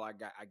football. I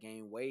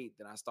gained weight.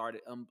 Then I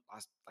started I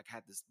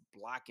had this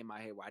block in my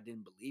head where I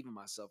didn't believe in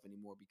myself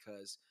anymore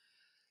because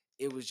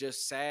it was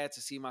just sad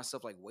to see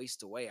myself like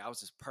waste away. I was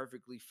this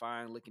perfectly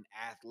fine looking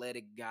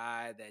athletic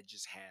guy that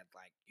just had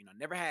like,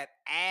 never had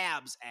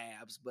abs,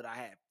 but I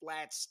had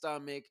flat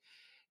stomach.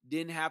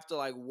 Didn't have to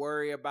like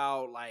worry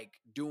about like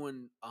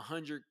doing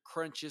 100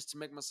 crunches to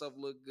make myself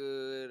look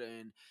good,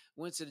 and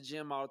went to the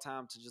gym all the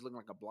time to just looking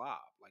like a blob,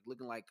 like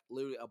looking like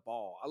literally a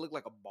ball. I look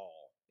like a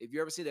ball. If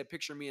you ever see that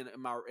picture of me in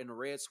a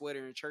red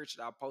sweater in church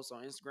that I post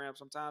on Instagram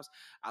sometimes,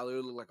 I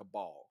literally look like a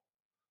ball,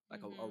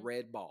 like a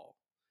red ball.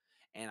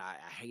 And I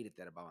hated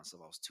that about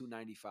myself. I was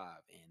 295.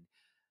 And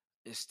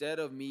instead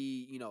of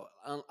me,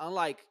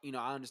 unlike,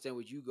 I understand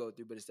what you go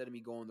through, but instead of me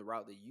going the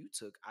route that you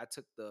took, I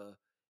took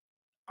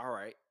all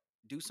right,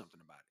 do something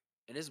about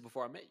it. And this is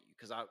before I met you.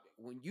 Because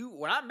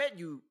when I met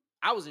you,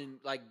 I was in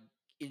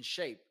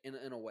shape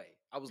in a way.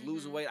 I was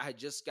losing weight. I had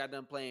just got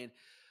done playing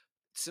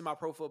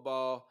semi-pro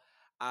football.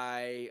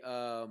 I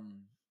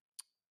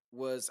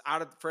was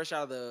fresh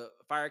out of the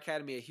fire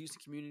academy at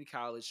Houston Community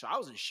College. So I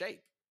was in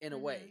shape in a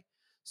way.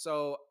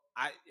 So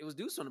it was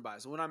do something about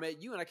it. So when I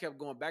met you and I kept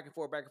going back and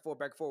forth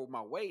with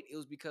my weight, it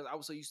was because I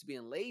was so used to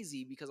being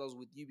lazy because I was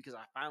with you, because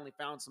I finally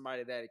found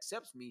somebody that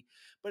accepts me.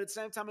 But at the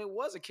same time, it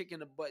was a kick in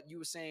the butt. You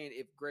were saying,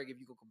 if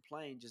you could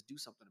complain, just do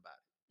something about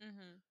it.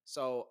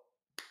 So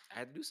I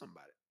had to do something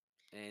about it.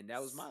 And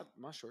that was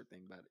my short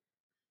thing about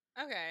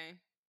it. Okay.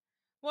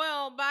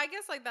 Well, but I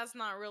guess like that's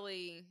not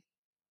really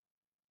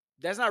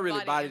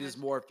body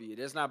dysmorphia.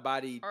 That's not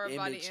body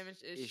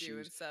image issue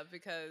issues and stuff,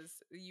 because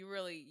you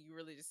really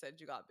just said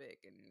you got big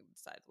and you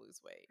decided to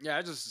lose weight. Yeah,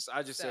 I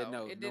just said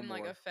no. It didn't no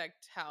more.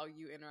 affect how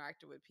you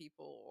interacted with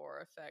people or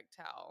affect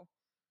how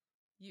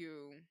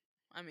your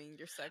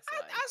sex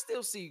life. I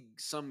still see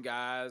some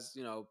guys,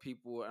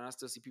 people, and I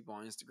still see people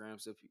on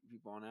Instagram, still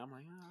people on there. I'm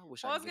like, I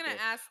wish I was gonna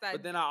ask that.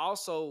 But then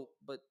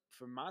but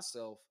for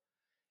myself,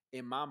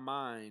 in my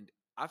mind,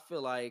 I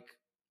feel like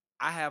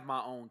I have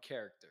my own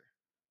character.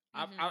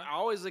 I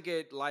always look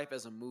at life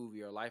as a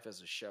movie or life as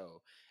a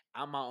show.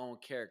 I'm my own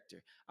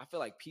character. I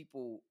feel like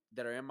people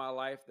that are in my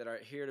life, that are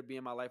here to be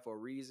in my life for a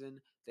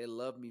reason, they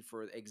love me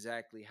for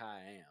exactly how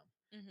I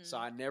am. So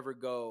I never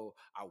go,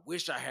 I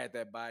wish I had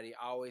that body.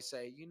 I always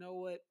say, you know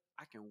what?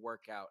 I can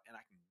work out and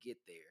I can get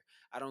there.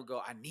 I don't go,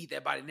 I need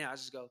that body now. I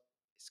just go,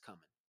 it's coming.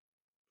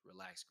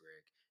 Relax,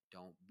 Greg.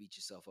 Don't beat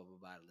yourself up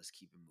about it. Let's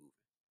keep it moving.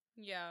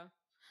 Yeah.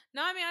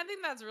 No, I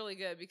think that's really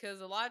good,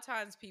 because a lot of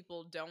times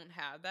people don't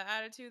have that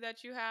attitude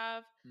that you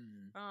have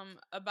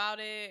about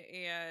it,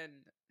 and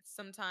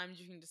sometimes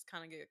you can just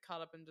kind of get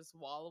caught up in just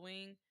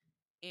wallowing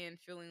and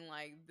feeling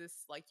like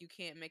you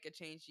can't make a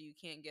change, you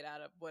can't get out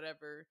of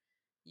whatever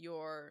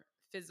your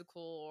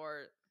physical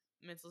or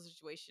mental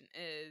situation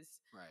is.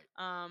 Right.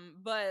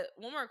 But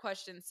one more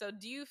question. So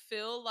do you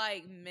feel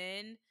like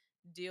men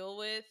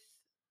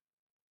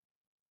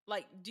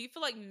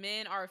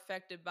are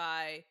affected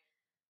by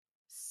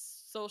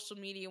social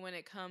media when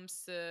it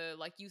comes to,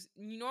 like, you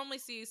normally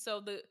see, so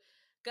the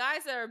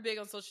guys that are big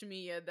on social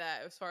media,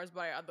 that as far as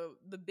body, are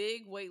the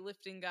big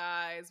weightlifting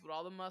guys with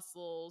all the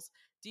muscles?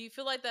 Do you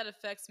feel like that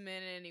affects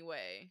men in any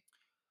way?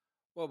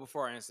 Well,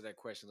 before I answer that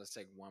question, let's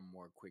take one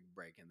more quick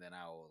break, and then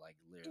I will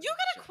literally. You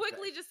gotta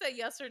quickly just say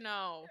yes or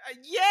no.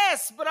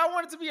 Yes, but I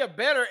want it to be a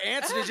better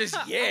answer than just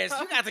yes.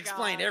 You got to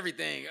explain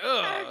everything.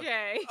 Ugh.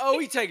 Okay. Oh,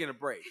 we taking a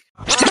break.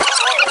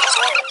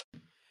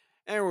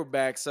 And we're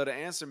back. So to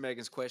answer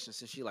Megan's question,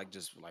 since she like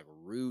just like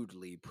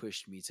rudely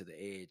pushed me to the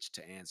edge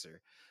to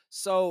answer.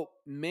 So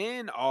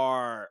men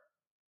are,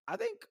 I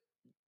think,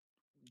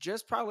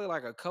 just probably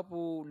like a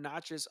couple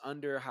notches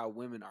under how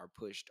women are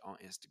pushed on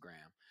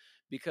Instagram.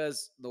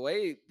 Because the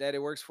way that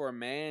it works for a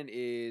man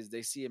is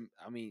they see him.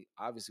 I mean,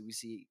 obviously, we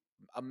see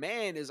a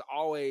man is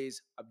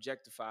always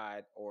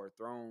objectified or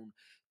thrown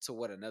to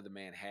what another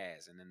man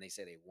has. And then they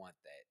say they want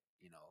that.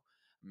 You know,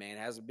 a man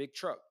has a big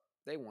truck.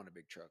 They want a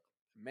big truck.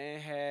 A man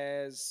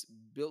has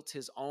built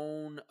his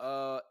own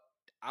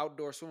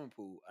outdoor swimming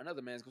pool.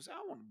 Another man's gonna say,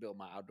 I want to build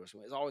my outdoor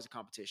swimming. It's always a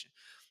competition.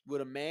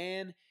 With a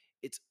man,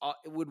 it's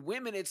with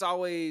women it's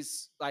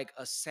always like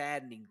a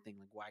saddening thing,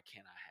 like why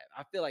can't I have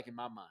I feel like in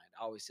my mind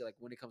I always say, like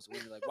when it comes to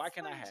women, like why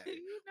can't I have Do it?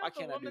 you know Why the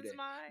can't I do woman's that?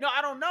 mind? No,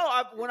 I don't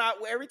know.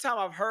 Every time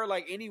I've heard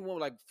like anyone,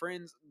 like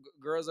friends,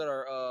 girls that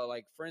are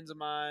like friends of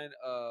mine,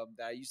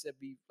 that I used to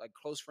be like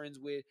close friends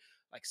with,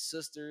 like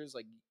sisters,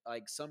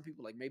 like some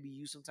people, like maybe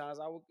you, sometimes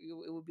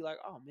it would be like,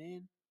 oh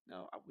man,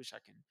 no, I wish I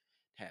can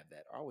have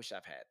that, or I wish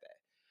I've had that.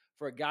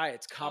 For a guy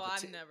it's Oh, I've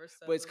competition, never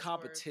said but it's those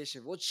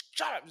competition. Well,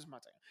 shut up, this is my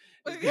time.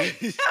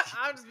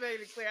 I'm just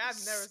making it clear. I've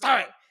never Stop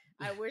said it.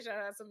 I wish I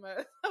had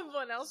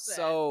someone else said.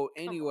 So,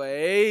 Come on.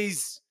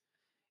 anyways,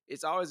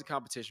 it's always a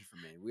competition for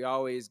men. We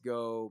always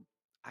go,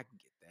 I can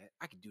get that.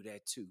 I can do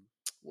that too.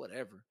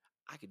 Whatever.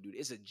 I can do it.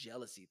 It's a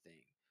jealousy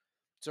thing.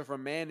 So for a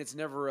man, it's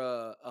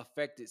never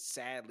affected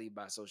sadly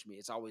by social media.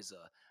 It's always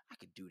I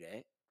could do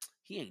that.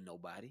 He ain't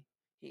nobody.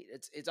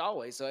 It's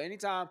always so.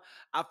 Anytime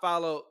I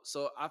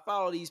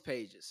follow these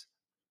pages.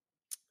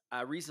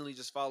 I recently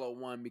just followed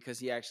one because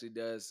he actually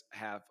does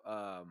have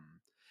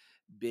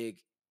big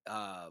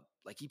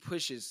like he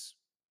pushes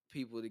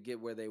people to get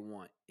where they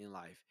want in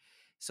life.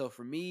 So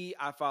for me,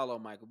 I follow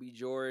Michael B.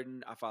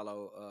 Jordan. I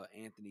follow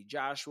Anthony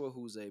Joshua,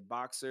 who's a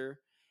boxer,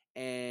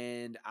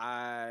 and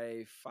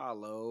I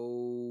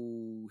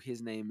follow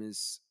his name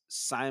is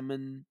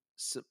Simeon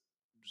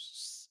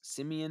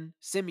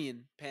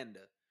Panda.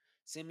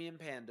 Simeon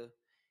Panda.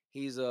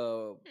 He's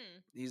a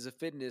he's a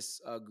fitness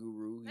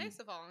guru. I used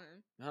to follow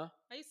him. Huh?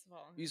 I used to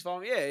follow him. He's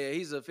following. Yeah.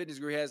 He's a fitness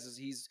guru.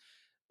 He's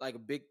like a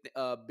big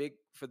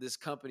for this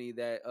company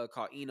that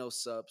called Eno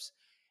Subs,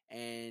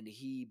 and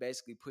he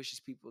basically pushes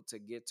people to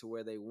get to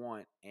where they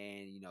want,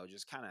 and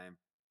just kind of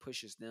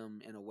pushes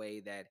them in a way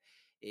that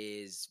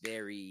is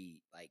very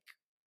like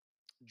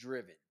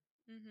driven,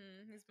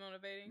 He's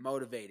motivating.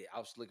 motivated. I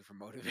was looking for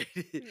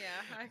motivated.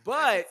 Yeah, I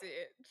but can see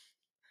it.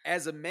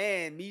 as a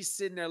man, me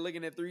sitting there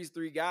looking at these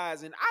three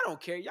guys, and I don't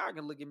care. Y'all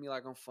can look at me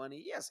like I'm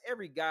funny. Yes,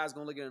 every guy's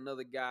gonna look at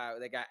another guy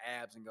that got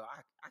abs and go,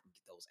 I can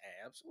get those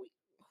abs.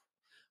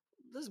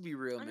 Let's be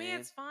real, I man. mean,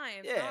 it's fine.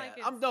 It's yeah, not like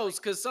I'm it's, those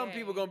like, because some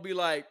people gay. gonna be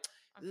like,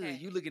 Okay.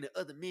 you looking at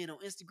other men on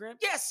Instagram?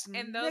 Yes,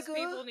 And those nigga.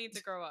 people need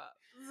to grow up.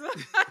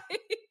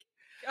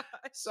 Gosh.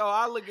 So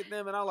I look at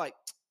them and I'm like,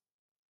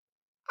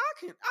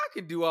 I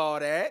can do all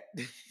that.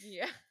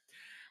 Yeah.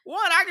 One,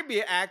 I can be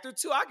an actor.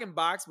 Two, I can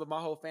box, but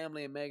my whole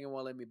family and Megan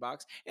won't let me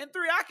box. And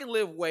three, I can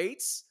lift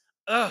weights.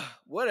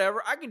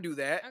 Whatever, I can do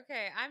that.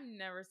 Okay, I've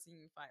never seen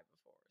you fight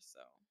before,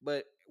 so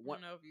But I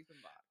one, don't know if you can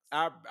box.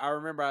 I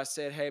remember I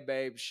said, "Hey,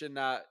 babe, should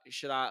I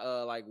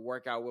like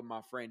work out with my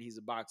friend? He's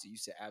a boxer." You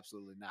said,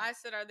 "Absolutely not." I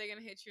said, are they going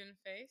to hit you in the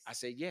face? I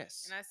said,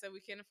 "Yes." And I said,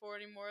 we can't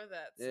afford any more of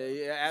that.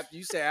 So.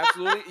 You said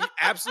absolutely,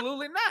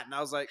 absolutely not. And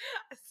I was like,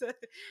 I said,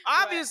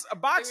 obvious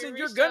boxing,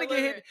 you're gonna get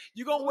hit.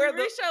 You're gonna wear the.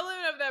 We reached our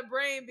limit of that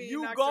brain being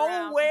You knocked gonna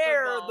around from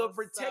wear the footballs,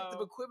 protective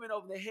so equipment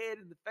over the head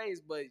and the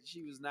face, but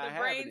she was not the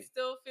having brain it.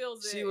 still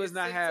feels it. She was It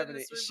not sits in having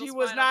the it. cerebral She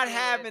was spinal not fluid.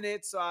 having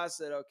it. So I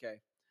said, okay.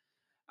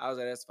 I was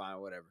like, that's fine,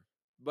 whatever.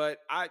 But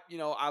I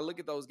look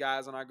at those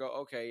guys and I go,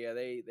 okay, yeah,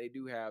 they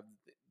do have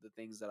the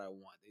things that I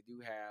want. They do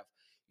have,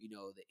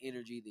 the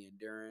energy, the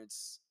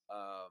endurance,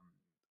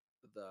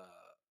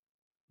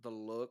 the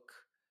look,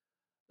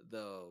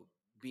 the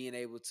being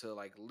able to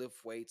like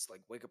lift weights,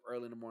 like wake up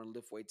early in the morning,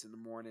 lift weights in the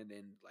morning,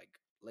 and like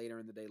later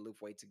in the day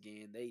lift weights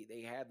again.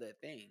 They have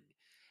that thing.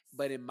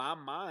 But in my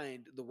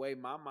mind, the way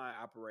my mind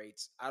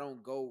operates, I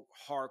don't go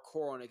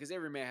hardcore on it because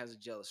every man has a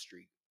jealous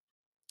streak.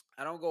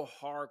 I don't go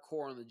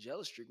hardcore on the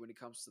jealous streak when it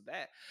comes to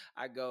that.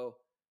 I go,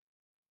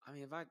 I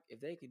mean,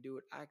 if they can do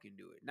it, I can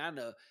do it. Not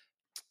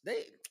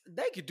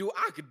they could do it,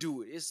 I could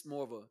do it. It's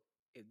more of a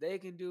if they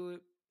can do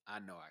it, I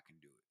know I can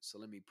do it. So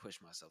let me push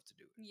myself to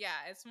do it. Yeah,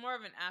 it's more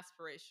of an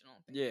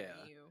aspirational thing. Yeah.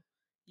 Than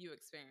you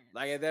experience.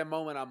 Like at that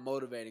moment, I'm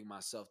motivating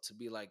myself to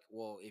be like,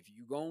 well, if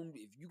you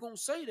gonna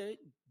say that,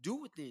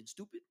 do it then,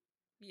 stupid.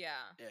 Yeah.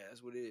 Yeah,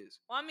 that's what it is.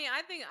 Well, I mean,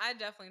 I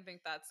definitely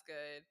think that's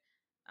good.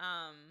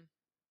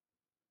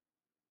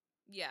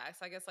 Yeah,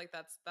 so I guess like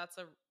that's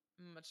a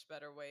much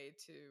better way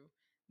to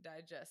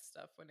digest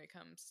stuff when it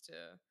comes to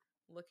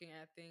looking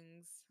at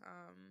things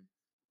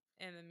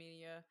in the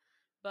media.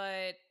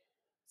 But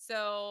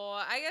so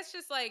I guess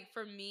just like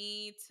for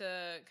me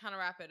to kind of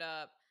wrap it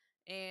up,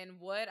 and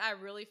what I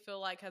really feel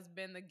like has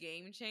been the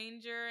game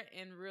changer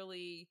in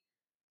really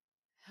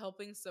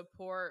helping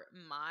support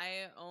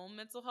my own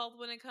mental health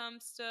when it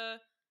comes to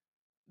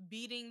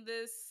beating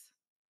this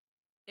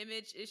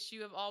image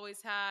issue I've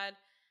always had,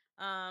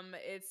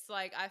 It's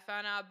like I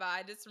found out about.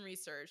 I did some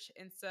research,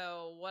 and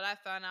so what I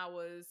found out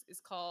is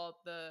called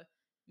the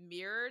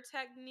mirror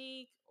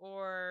technique,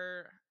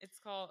 or it's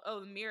called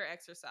the mirror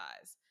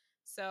exercise.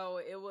 So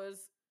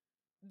it's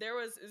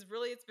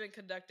been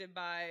conducted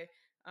by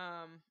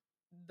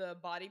the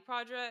Body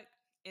Project,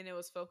 and it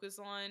was focused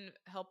on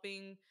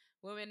helping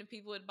women and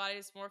people with body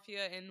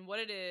dysmorphia. And what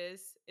it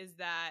is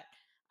that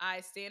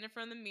I stand in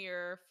front of the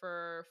mirror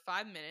for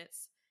 5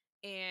 minutes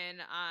and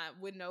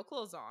with no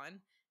clothes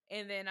on,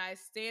 and then I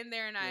stand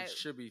there and Which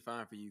should be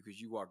fine for you because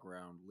you walk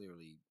around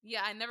literally.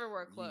 I never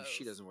wear clothes.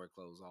 She doesn't wear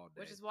clothes all day,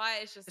 which is why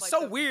it's just it's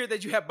like so weird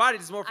that you have body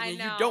dysmorphia I and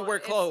know, you don't wear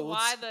clothes.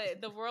 It's why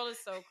the world is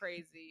so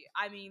crazy.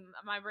 I mean,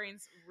 my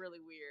brain's really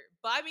weird,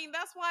 but I mean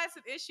that's why it's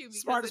an issue.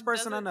 Because Smartest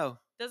person I know.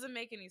 Doesn't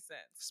make any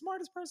sense.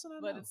 Smartest person I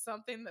know. But it's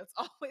something that's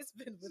always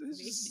been with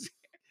me.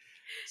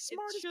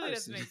 Smartest it truly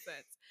person. doesn't make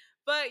sense.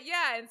 But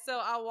yeah, and so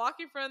I walk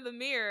in front of the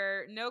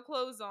mirror, no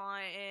clothes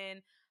on,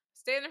 and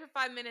stand there for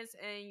 5 minutes,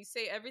 and you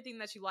say everything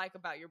that you like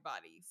about your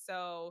body.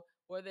 So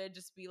whether it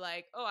just be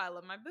like, oh, I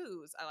love my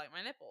boobs, I like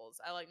my nipples,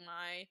 I like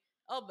my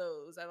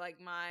elbows, I like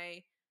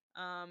my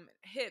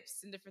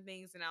hips and different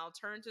things, and I'll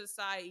turn to the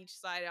side, each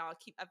side, and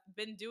I've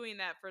been doing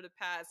that for the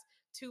past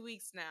 2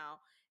 weeks now,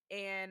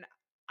 and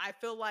I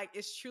feel like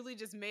it's truly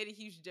just made a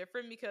huge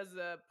difference because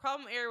the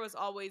problem area was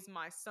always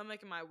my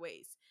stomach and my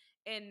waist.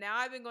 And now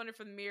I've been going in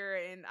front of the mirror,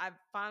 and I've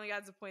finally got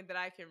to the point that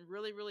I can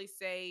really, really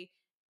say,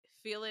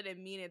 feel it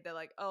and mean it, that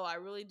like, oh, I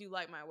really do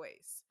like my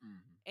waist.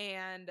 Mm-hmm.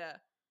 And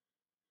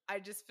I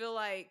just feel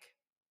like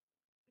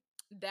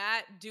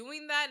that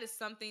doing that is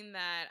something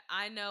that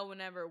I know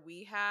whenever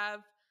we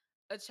have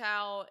a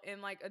child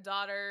and like a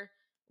daughter,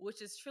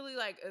 which is truly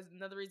like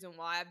another reason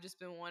why I've just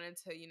been wanting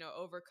to,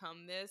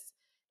 overcome this,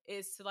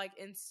 is to like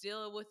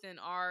instill within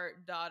our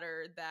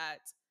daughter that,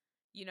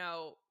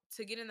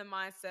 to get in the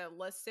mindset,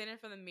 let's stand in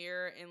front of the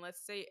mirror and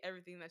let's say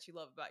everything that you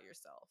love about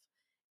yourself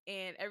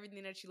and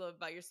everything that you love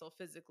about yourself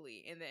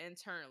physically and then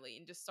internally,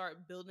 and just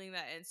start building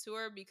that into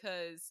her.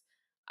 Because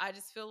I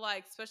just feel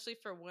like, especially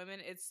for women,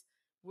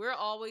 we're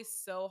always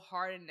so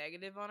hard and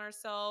negative on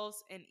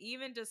ourselves. And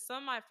even just some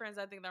of my friends,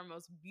 I think they're the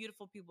most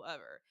beautiful people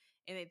ever.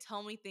 And they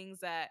tell me things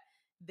that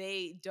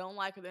they don't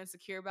like or they're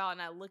insecure about.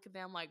 And I look at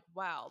them like,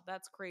 wow,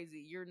 that's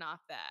crazy. You're not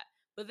that.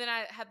 But then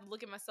I have to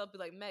look at myself and be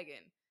like,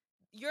 Megan,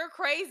 you're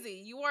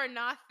crazy. You are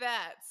not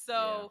that.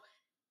 So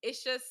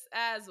it's just,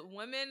 as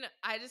women,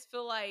 I just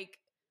feel like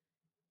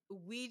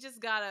we just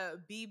gotta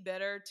be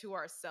better to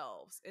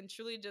ourselves and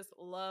truly just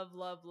love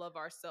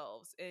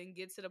ourselves and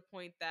get to the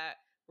point that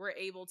we're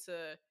able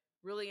to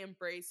really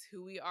embrace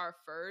who we are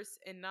first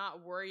and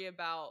not worry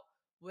about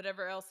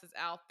whatever else is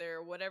out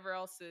there, whatever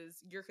else is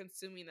you're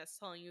consuming that's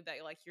telling you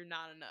that like you're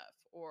not enough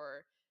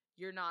or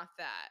you're not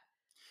that.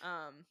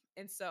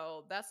 And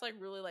so that's like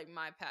really like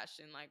my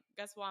passion. Like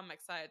that's why I'm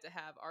excited to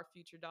have our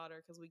future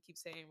daughter, because we keep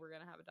saying we're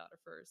gonna have a daughter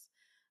first.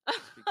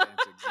 Speak that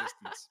into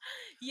existence.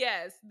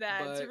 Yes, that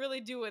to But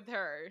really do with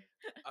her.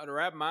 to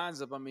wrap mine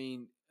up, I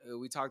mean,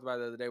 we talked about it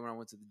the other day when I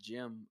went to the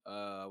gym.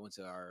 I went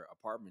to our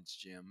apartment's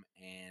gym,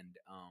 and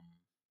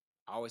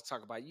I always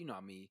talk about,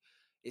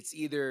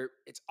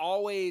 it's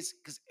always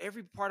because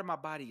every part of my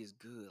body is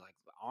good. Like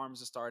the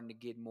arms are starting to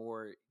get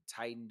more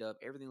tightened up.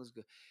 Everything looks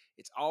good.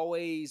 It's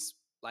always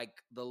like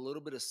the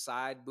little bit of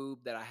side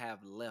boob that I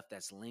have left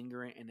that's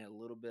lingering, and a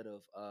little bit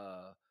of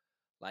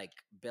like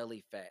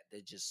belly fat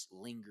that just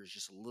lingers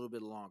just a little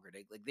bit longer.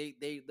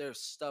 They're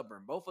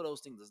stubborn. Both of those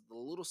things, the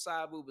little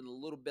side boob and the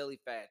little belly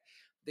fat,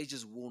 they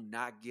just will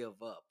not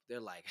give up. They're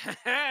like,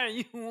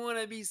 you want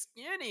to be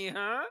skinny,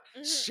 huh?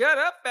 Shut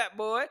up, fat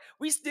boy.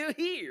 We still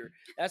here.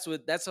 That's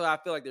what I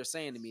feel like they're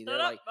saying to me. They're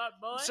like, fat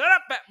boy. shut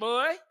up, fat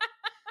boy.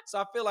 So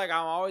I feel like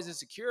I'm always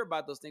insecure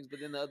about those things. But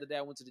then the other day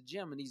I went to the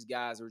gym and these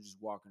guys were just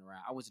walking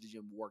around. I went to the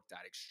gym, worked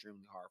out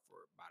extremely hard for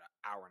about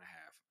an hour and a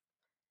half.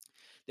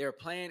 They were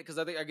playing because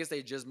I guess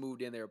they just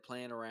moved in. They were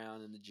playing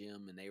around in the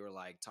gym and they were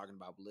like talking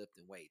about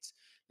lifting weights.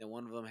 Then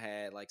one of them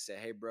had like said,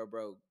 "Hey,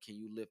 bro, can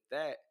you lift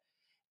that?"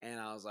 And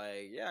I was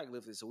like, "Yeah, I can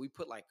lift it." So we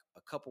put like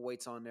a couple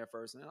weights on there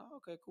first, and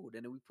okay, cool.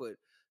 Then we put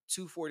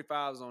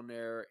 245s on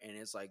there, and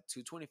it's like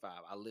 225.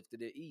 I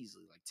lifted it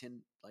easily, like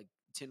 10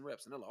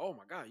 reps, and they're like, "Oh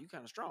my god, you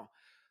kind of strong."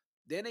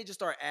 Then they just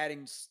start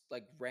adding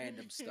like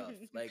random stuff.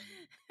 Like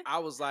I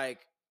was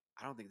like,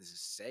 "I don't think this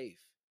is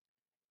safe,"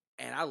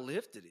 and I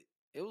lifted it.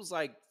 It was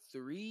like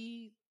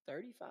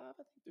 335, I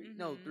think.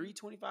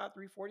 325,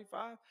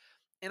 345.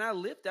 And I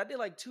did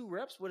like 2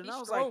 reps with it. And I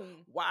was like,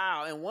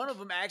 wow. And one of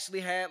them actually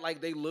had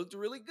like, they looked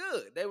really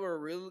good. They were a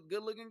really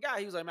good looking guy.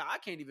 He was like, man, I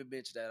can't even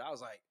bench that. I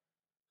was like,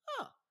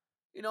 huh.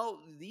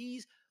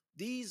 These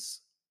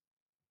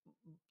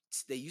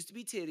they used to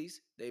be titties.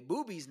 They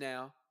boobies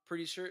now.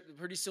 Pretty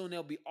soon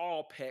they'll be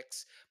all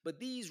pecs. But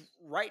these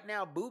right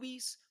now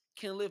boobies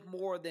can lift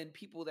more than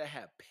people that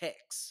have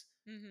pecs.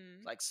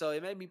 Mm-hmm. Like, so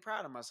it made me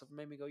proud of myself. It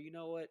made me go, you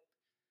know what?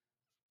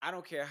 I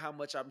don't care how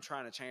much I'm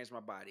trying to change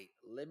my body.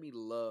 Let me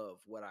love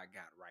what I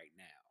got right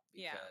now.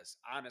 Yeah. because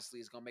honestly,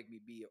 it's gonna make me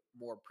be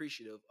more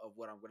appreciative of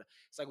what I'm gonna.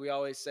 It's like we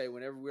always say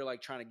whenever we're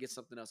like trying to get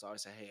something else. I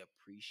always say, "Hey,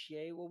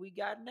 appreciate what we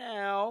got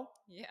now.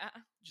 Yeah.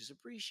 Just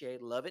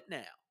appreciate, love it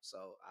now."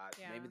 So I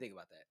made Yeah. me think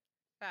about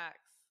that. Facts.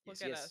 Look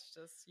Yes, at yes. us,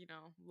 just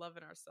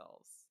loving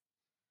ourselves.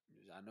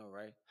 I know,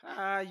 right?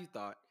 Ah, you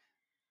thought.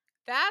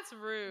 That's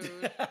rude. He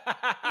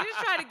just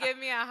tried to give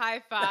me a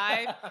high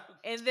five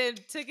and then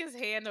took his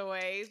hand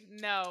away.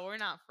 No, we're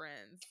not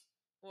friends.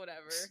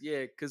 Whatever.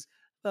 Yeah, because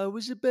I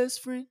was your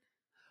best friend.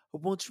 I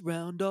want you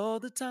around all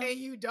the time. And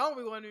you don't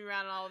be wanting me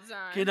around all the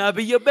time. Can I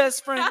be your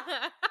best friend?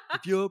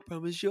 If you'll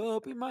promise you'll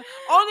be mine.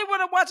 Only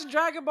when I'm watching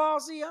Dragon Ball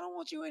Z. I don't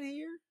want you in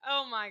here.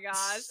 Oh my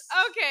gosh.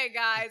 Okay,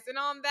 guys. And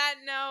on that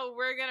note,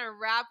 we're going to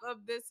wrap up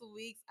this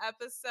week's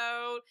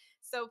episode.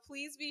 So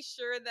please be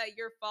sure that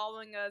you're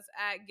following us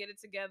at Get It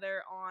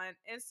Together on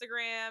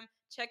Instagram.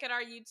 Check out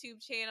our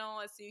YouTube channel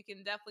so you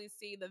can definitely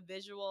see the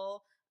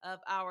visual of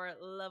our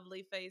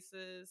lovely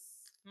faces.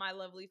 My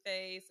lovely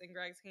face and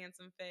Greg's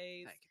handsome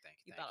face. Thank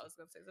you. You thought I was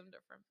going to say something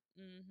different.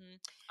 Mm-hmm.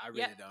 I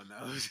really don't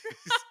know.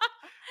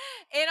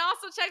 And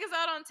also check us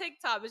out on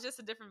TikTok. It's just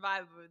a different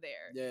vibe over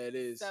there. Yeah, it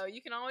is. So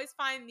you can always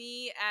find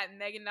me at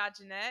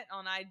Megan.Jeanette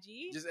on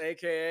IG. Just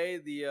AKA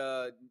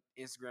the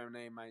Instagram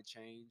name might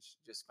change.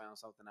 Just found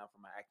something out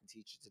from my acting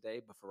teacher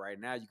today. But for right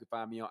now, you can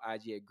find me on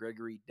IG at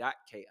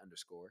Gregory.K_.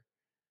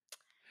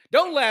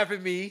 Don't laugh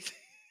at me.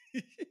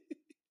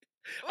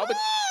 Ooh!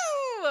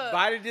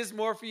 Body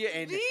dysmorphia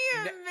and Being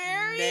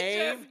married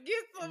name, just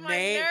gets on my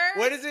name. nerves.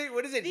 What is it?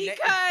 What is it? Because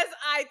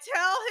I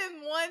tell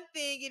him one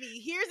thing and he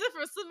hears it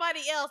from somebody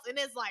else, and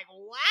it's like,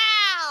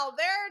 wow,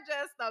 they're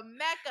just a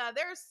mecca.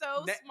 They're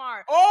so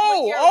smart. Whoa!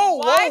 When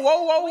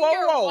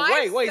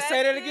Wait, your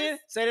say that wife again. says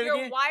Say that Your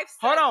again. wife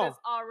Hold said on. this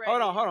already.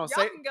 Hold on. Y'all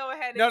Say- can go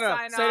ahead and No,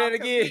 sign say off, that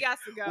 'cause again. We got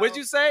to go. What'd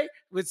you say?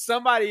 When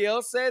somebody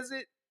else says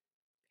it?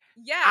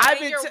 Yeah, I've and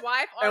been your t-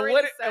 wife And already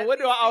what, said and what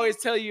do these I always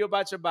things. tell you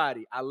about your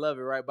body? I love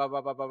it, right? Blah, blah,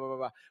 blah, blah, blah,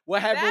 blah.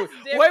 What happened?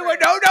 That's Wait,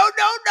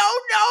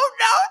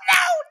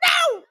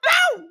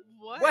 no.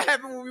 What What?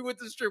 happened when we went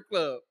to the strip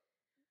club?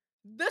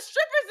 The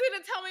strippers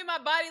didn't tell me my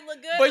body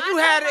looked good. But you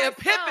I had told an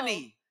myself.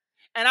 epiphany.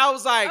 And I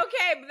was like,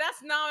 Okay, but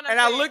that's not what I'm and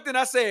saying. I looked and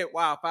I said,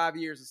 wow, 5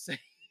 years of saying.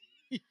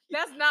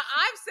 That's not.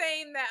 I'm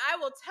saying that I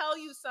will tell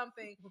you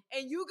something,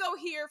 and you go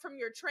hear from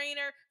your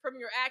trainer, from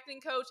your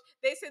acting coach.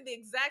 They said the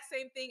exact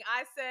same thing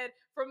I said.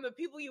 From the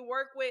people you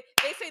work with,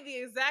 they say the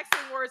exact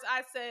same words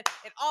I said,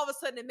 and all of a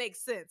sudden it makes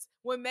sense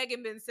when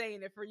Megan been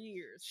saying it for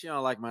years. She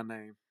don't like my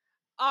name.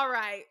 All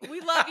right, we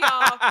love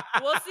y'all.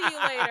 We'll see you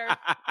later.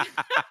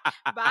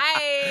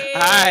 Bye.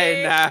 All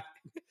right, nah.